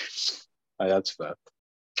 That's fair.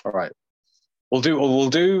 All right. We'll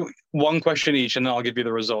do one question each, and then I'll give you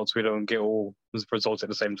the results. We don't get all the results at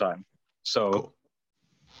the same time. So, Cool.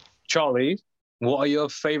 Charlie, what are your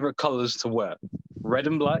favorite colors to wear? Red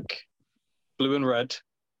and black, blue and red,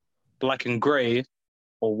 black and gray,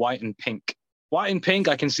 or white and pink? White and pink,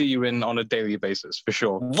 I can see you in on a daily basis for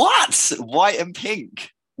sure. What? White and pink.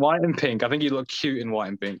 White and pink. I think you look cute in white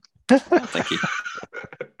and pink. Oh, thank you.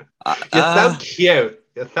 You're so cute.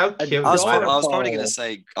 You're so cute. I was Adorable.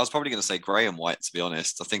 probably gonna say grey and white. To be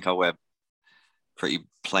honest, I think I wear pretty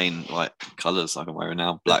plain like colours like I'm wearing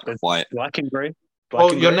now. Black, white. Black and grey.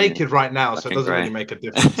 Oh, you're naked right now, so it doesn't really make a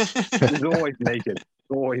difference. He's always naked.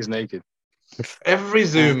 Always naked. Every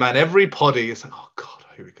Zoom, man, every poddy, it's like, oh god,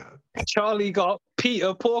 here we go. Charlie got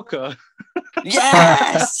Peter Porker.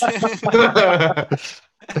 Yes.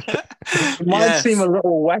 Might seem a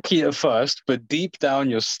little wacky at first, but deep down,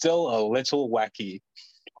 you're still a little wacky.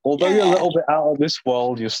 Although you're a little bit out of this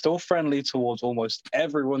world, you're still friendly towards almost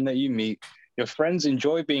everyone that you meet. Your friends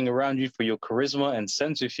enjoy being around you for your charisma and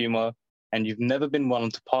sense of humor, and you've never been one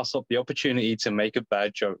to pass up the opportunity to make a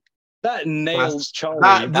bad joke. That nails Charlie.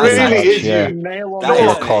 That really is you. Nail on That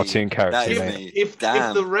is the cartoon That character, is mate. me. If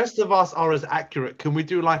the rest of us are as accurate, can we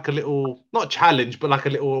do like a little, not challenge, but like a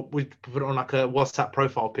little, we put it on like a WhatsApp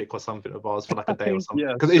profile pic or something of ours for like a day or something?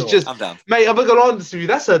 Yeah, Because it's just, I'm down. mate, I'm gonna go on to you.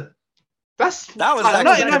 That was Like like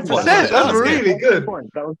actually 99%. That That's was really good.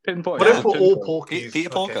 That was pinpoint. What That if was for all pinpoint. porkies? Peter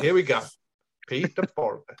Porker. Okay, here we go. Peter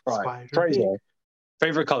Porker. Right, Spider. Fraser.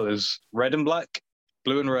 Favorite colors: red and black,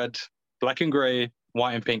 blue and red, black and grey,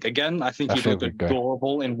 white and pink. Again, I think I you think look we go.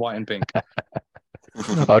 adorable in white and pink.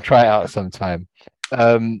 I'll try it out sometime.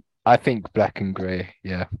 I think black and grey.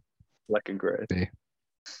 Yeah. Black and grey. Yeah.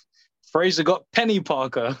 Fraser got Penny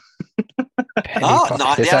Parker. Penny Oh, Parker.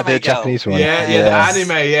 no, Is the that the anime girl. Japanese one? Yeah, the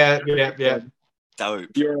anime. Yeah. Dope.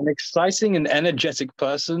 You're an exciting and energetic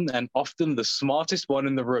person, and often the smartest one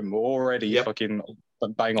in the room. Already fucking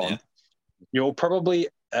bang on. Yeah. You're probably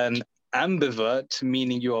an ambivert,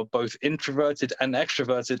 meaning you are both introverted and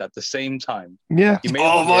extroverted at the same time. Yeah. You may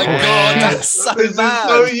Oh look my young- god, that's so This is bad.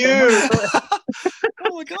 so you.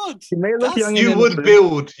 Oh my god. You may look That's- young and You would innocent.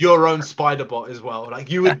 build your own spider bot as well.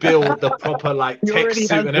 Like you would build the proper like You tech already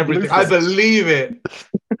suit have and the everything. I blueprints. believe it.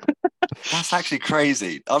 That's actually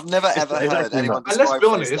crazy. I've never ever it's heard actually anyone And let's describe be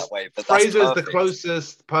Fraser honest, that way, but that's Fraser is the perfect.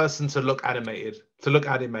 closest person to look animated, to look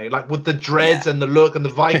anime, like with the dreads and the look and the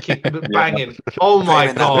Viking banging. Oh my Put him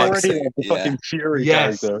in that god! mix. Already like the Yeah. fucking Fury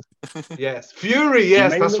Yes. character. Yes, Fury.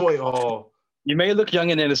 Yes, may that's look- what. Oh, You may look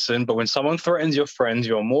young and innocent, but when someone threatens your friends,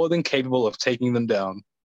 you are more than capable of taking them down.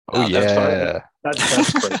 Oh that's yeah.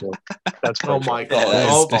 That's Fraser. That's oh Fraser. my Yeah, god! that is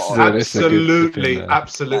Oh, spot on. This is a good absolutely, flipping, That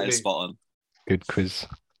absolutely. is spot on. Good quiz.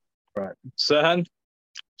 Right. Serhan,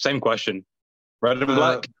 same question. Red and Uh,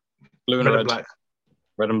 black, blue and Red red. and black.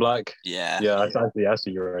 Red and black. Yeah. Yeah, I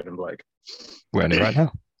see you're red and black. Wearing it right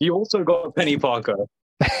now. You also got Penny Parker.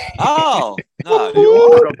 Oh no. You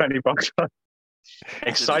also got Penny Parker.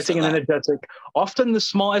 Exciting and that. energetic. Often the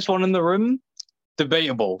smartest one in the room.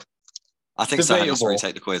 Debatable. I think Sam needs to Debatable.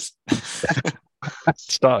 retake the quiz.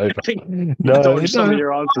 Start over. I think No, dodge some of no.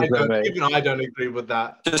 your answers there, mate. Even I don't agree with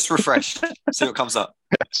that. Just refresh. See what comes up.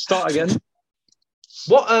 Start again.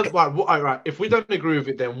 What? Right. If we don't agree with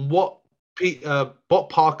it, then what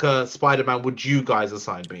Parker Spider-Man would you guys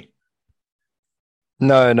assign me?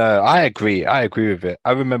 No, I agree. I agree with it.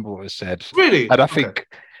 I remember what was said. Really? And I Okay. think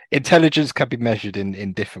intelligence can be measured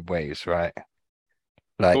in different ways, right?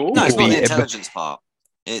 Like Ooh. you No, it's could not be the intelligence part.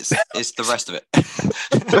 It's the rest of it.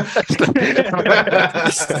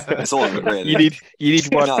 It's all of it, really. you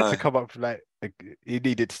need one No. to come up with like you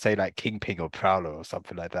needed to say like Kingpin or Prowler or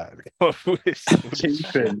something like that.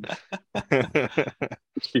 Kingpin.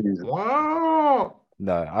 Jesus. Wow.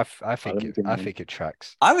 No, I think don't it, think I so. think it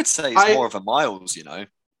tracks. I would say it's I- more of a Miles, you know.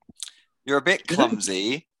 You're a bit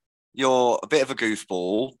clumsy, you're a bit of a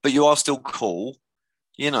goofball, but you are still cool.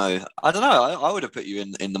 You know, I don't know. I would have put you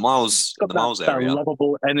in the Miles Got that area.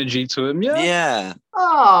 lovable energy to him. Yeah. Yeah.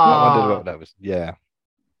 I wondered Ah. what that was. Yeah.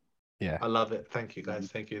 I love it. Thank you, guys.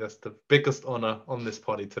 Thank you. That's the biggest honor on this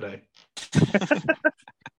party today.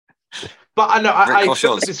 But I know I Rick, what's accept the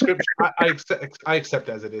yours? description. I accept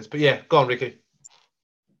it as it is. But yeah, go on, Ricky.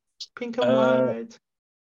 Pink and white.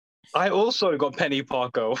 I also got Penny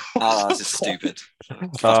Parker. Oh, this is stupid. Oh,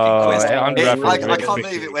 Fucking quiz. it unraveled I really can't quickly.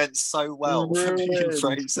 believe it went so well for me and Ruined.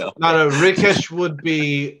 Fraser. No, Rikesh would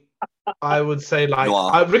be. I would say like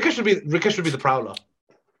Noir. Rikesh would be the Prowler.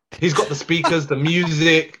 He's got the speakers, the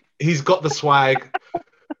music. He's got the swag.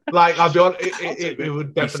 Like I'll be honest, it would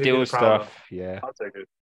He definitely be the steals Prowler. stuff. Yeah. I'll take it.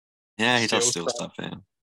 Yeah, he does Still steal stuff, yeah.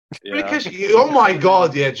 Yeah. Rikesh, oh my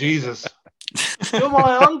God, yeah, Jesus. You're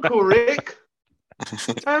my uncle, Rick.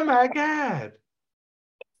 Oh my God.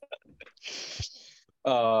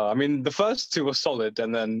 I mean, the first two were solid,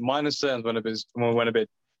 and then minus turns went a bit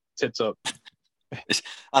tits up.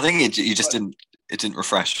 I think you just didn't. it didn't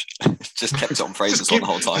refresh. It just kept it on Fraser's on the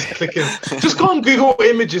whole time. Clicking. Just go on Google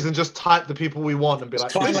Images and just type the people we want and be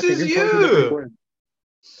like, Fine, this like, is in front of the you. people.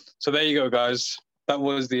 So there you go, guys. That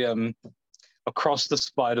was the Across the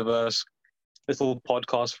Spiderverse little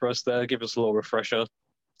podcast for us there. Give us a little refresher.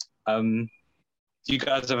 Do you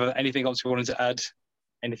guys have anything else you wanted to add?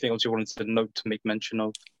 Anything else you wanted to note to make mention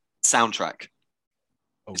of? Soundtrack.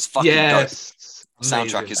 It's fucking Yes. dope.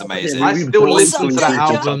 Soundtrack is amazing. I still We've listen to that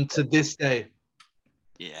talked album to this day.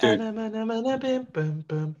 Yeah. Dude,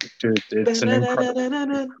 it's an incredible.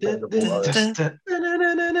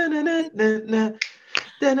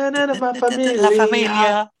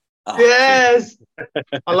 Oh, Yes.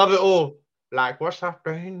 I love it all. Like, what's that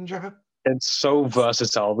danger? It's so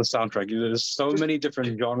versatile, the soundtrack. There's so many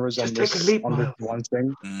different genres on just take this, a leap, on this Miles. one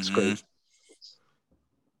thing. It's Mhm. great.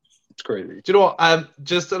 It's crazy. Do you know what?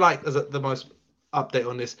 Just to, like, as the most update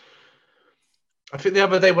on this, I think the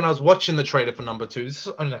other day when I was watching the trailer for number 2, this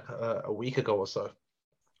is only like a week ago or so.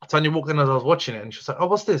 Tanya walked in as I was watching it, and she was like, "Oh,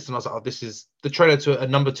 what's this?" And I was like, "Oh, this is the trailer to a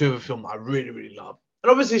number 2 of a film that I really, really love."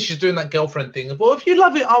 And obviously, she's doing that girlfriend thing. Well, if you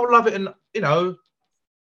love it, I will love it, and you know,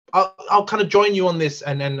 I'll kind of join you on this,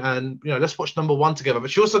 and you know, let's watch number 1 together. But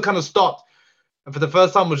she also kind of stopped, and for the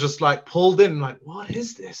first time was just like pulled in, like, "What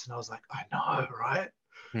is this?" And I was like, "I know, right?"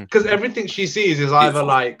 Because everything she sees is either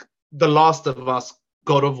like The Last of Us,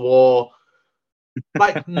 God of War,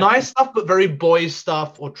 like nice stuff, but very boy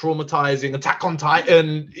stuff, or traumatizing, Attack on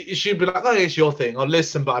Titan. She'd be like, "Oh, it's your thing. I'll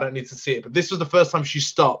listen, but I don't need to see it." But this was the first time she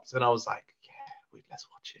stopped, and I was like, "Yeah, wait, let's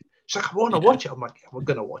watch it." She's like, "I want to watch it." I'm like, "Yeah, we're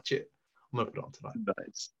gonna watch it. I'm gonna put it on tonight."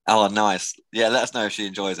 Nice. Oh, nice. Yeah, let us know if she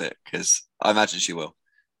enjoys it, because I imagine she will.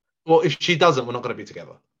 Well, if she doesn't, we're not gonna be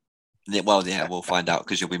together. Yeah, well, yeah, we'll find out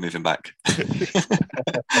because you'll be moving back.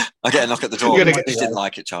 I get a knock at the door. You're gonna She didn't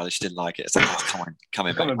like it, Charlie. She didn't like it. It's like, oh, come on,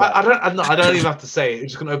 coming back. I don't even have to say it. I'm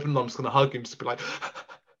just gonna open them. I'm just gonna hug him, just be like,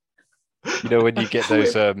 You know, when you get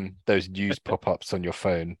those news pop-ups on your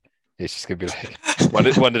phone, it's just gonna be like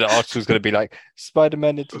one of the articles gonna be like,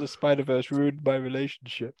 "Spider-Man into the Spider-Verse ruined my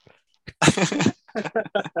relationship."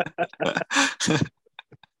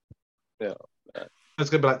 Yeah. It's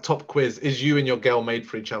gonna be like top quiz. Is you and your girl made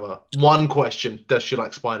for each other? One question. Does she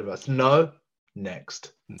like Spider-Verse? No.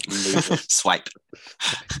 Next. Swipe.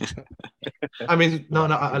 I mean, no,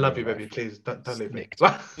 I love you, baby. Please don't leave me.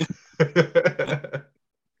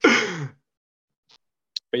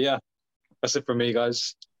 But yeah, that's it from me,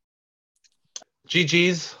 guys.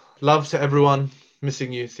 GG's. Love to everyone.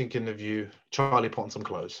 Missing you, thinking of you. Charlie, put on some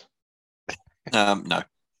clothes. No,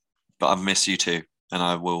 but I miss you too, and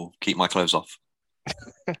I will keep my clothes off.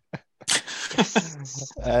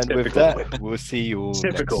 And Typical. with that, we'll see you all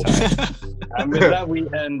Typical. next time. And with that, we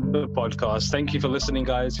end the podcast. Thank you for listening,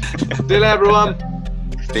 guys. See you later, everyone.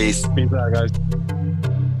 Peace. Peace out, guys.